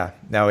 Yeah,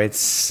 no,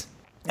 it's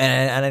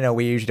and I know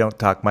we usually don't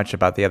talk much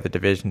about the other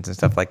divisions and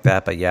stuff like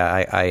that, but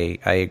yeah,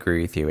 I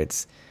agree with you.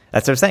 That's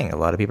what I'm saying. A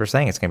lot of people are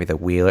saying it's going to be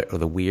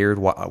the weird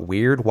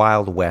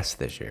Wild West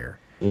this year,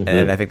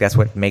 and I think that's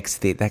what makes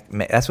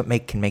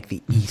can make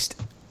the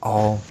East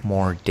all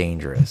more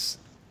dangerous.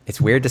 It's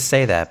weird to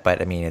say that,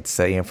 but I mean, it's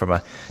from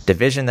a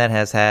division that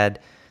has had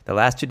the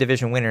last two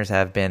division winners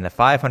have been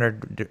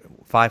 500,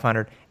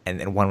 and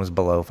then one was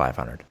below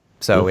 500.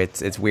 So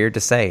it's weird to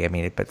say. I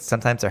mean, but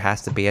sometimes there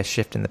has to be a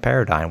shift in the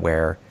paradigm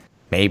where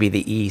maybe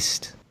the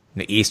East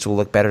will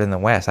look better than the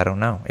West. I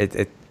don't know.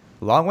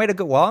 Long way to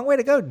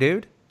go,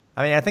 dude.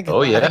 I mean, I think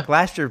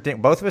last year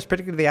both of us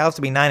predicted the Owls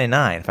to be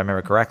 9-9, if I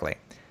remember correctly.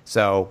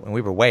 So and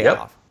we were way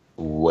off.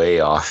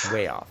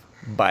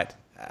 But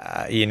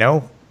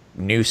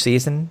new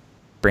season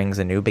brings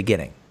a new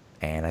beginning,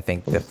 and I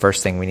think the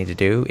first thing we need to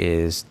do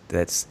is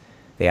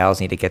the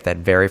Owls need to get that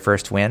very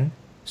first win,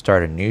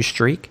 start a new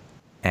streak,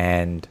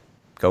 and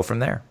go from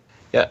there.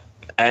 Yeah,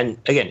 and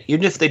again,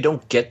 even if they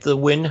don't get the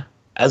win,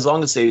 as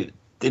long as they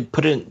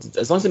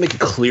as long as they make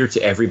it clear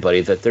to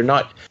everybody that they're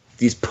not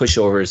these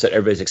pushovers that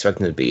everybody's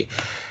expecting to be.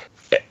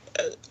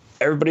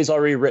 Everybody's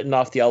already written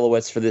off the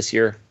Alouettes for this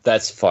year.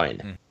 That's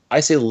fine.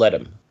 I say let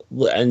them.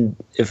 And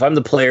if I'm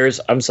the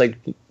players, I'm just like,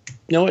 you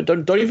know what?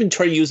 Don't even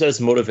try to use that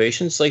as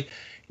motivation. It's like,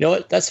 you know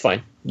what? That's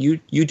fine. You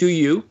do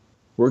you.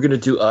 We're gonna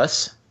do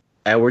us,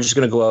 and we're just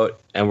gonna go out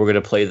and we're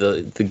gonna play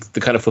the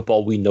kind of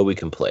football we know we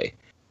can play.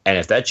 And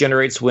if that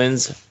generates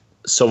wins,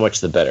 so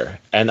much the better.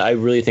 And I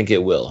really think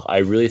it will. I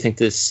really think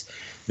this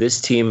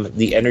team,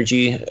 the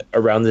energy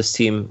around this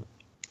team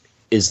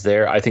is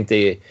there. I think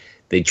they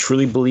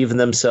truly believe in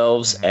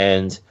themselves,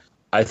 and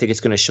I think it's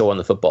going to show on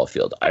the football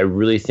field. I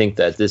really think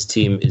that this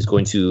team is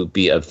going to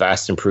be a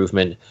vast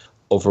improvement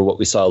over what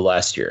we saw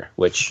last year,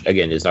 which,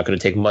 again, is not going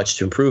to take much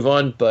to improve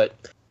on, but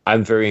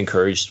I'm very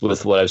encouraged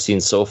with what I've seen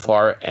so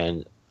far,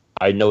 and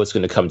I know it's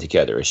going to come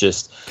together. It's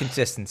just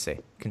consistency.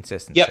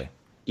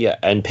 Yeah,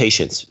 and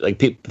patience. Like,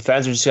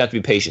 fans are just going to have to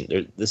be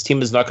patient. This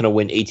team is not going to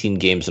win 18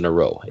 games in a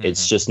row.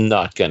 It's just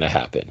not going to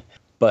happen.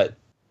 But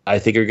I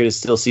think you're going to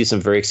still see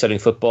some very exciting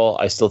football.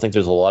 I still think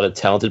there's a lot of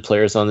talented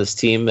players on this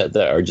team that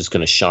are just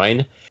going to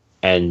shine.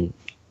 And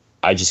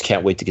I just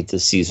can't wait to get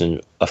this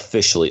season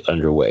officially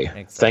underway.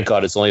 Exactly. Thank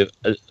God it's only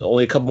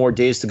a couple more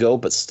days to go,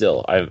 but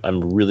still,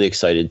 I'm really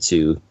excited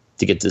to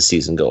get this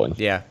season going.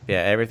 Yeah,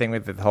 everything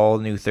with the whole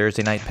new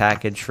Thursday night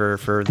package for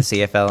the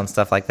CFL and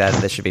stuff like that.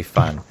 This should be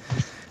fun.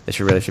 This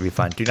really should be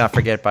fun. Do not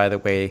forget, by the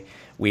way,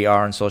 we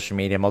are on social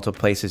media, multiple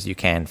places you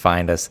can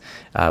find us.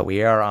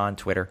 We are on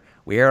Twitter.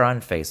 We are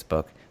on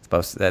Facebook.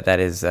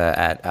 That is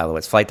at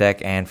Alouettes Flight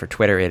Deck, and for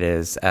Twitter it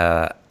is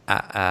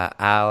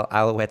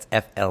Alouettes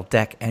FL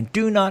Deck. And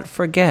do not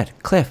forget,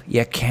 Cliff,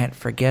 you can't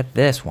forget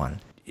this one.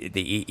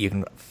 You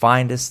can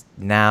find us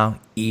now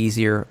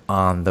easier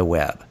on the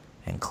web.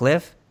 And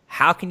Cliff,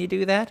 how can you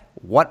do that?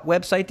 What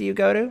website do you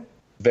go to?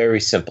 Very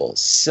simple.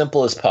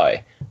 Simple as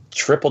pie.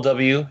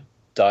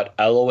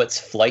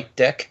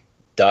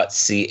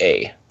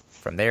 www.alouettesflightdeck.ca.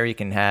 From there you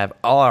can have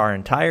all our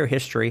entire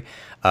history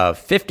of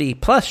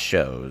 50-plus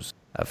shows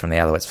from the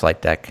Alouettes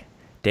Flight Deck.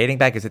 Dating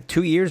back, is it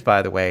 2 years,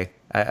 by the way?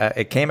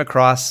 It came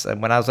across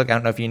when I was looking. I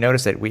don't know if you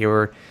noticed it.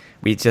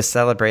 We just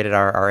celebrated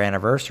our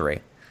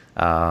anniversary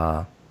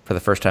for the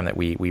first time that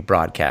we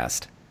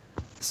broadcast.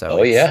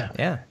 So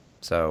yeah.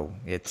 So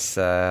it's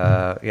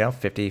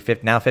 50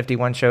 now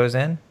 51 shows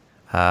in.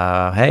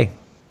 Above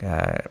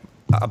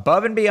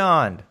and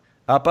beyond,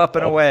 up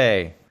and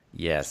away.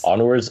 Yes,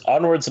 onwards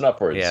and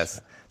upwards. Yes.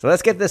 So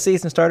let's get this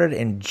season started.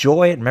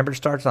 Enjoy it. Remember, it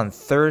starts on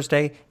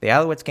Thursday. The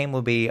Alouettes game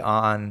will be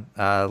on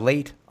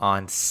late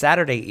on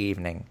Saturday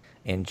evening.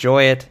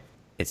 Enjoy it.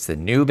 It's the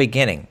new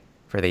beginning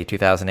for the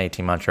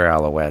 2018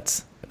 Montreal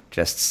Alouettes.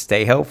 Just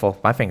stay hopeful.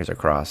 My fingers are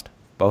crossed.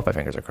 Both my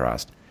fingers are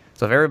crossed.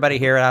 So for everybody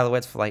here at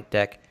Alouettes Flight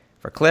Deck,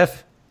 for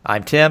Cliff,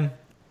 I'm Tim.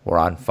 We're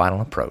on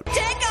Final Approach.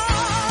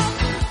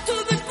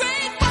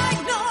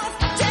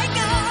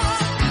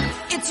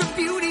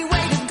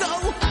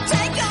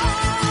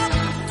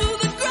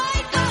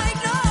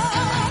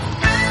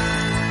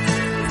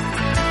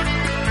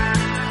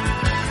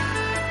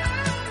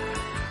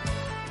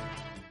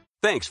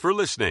 Thanks for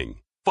listening.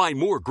 Find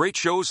more great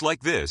shows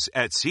like this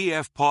at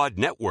CF Pod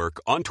Network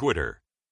on Twitter.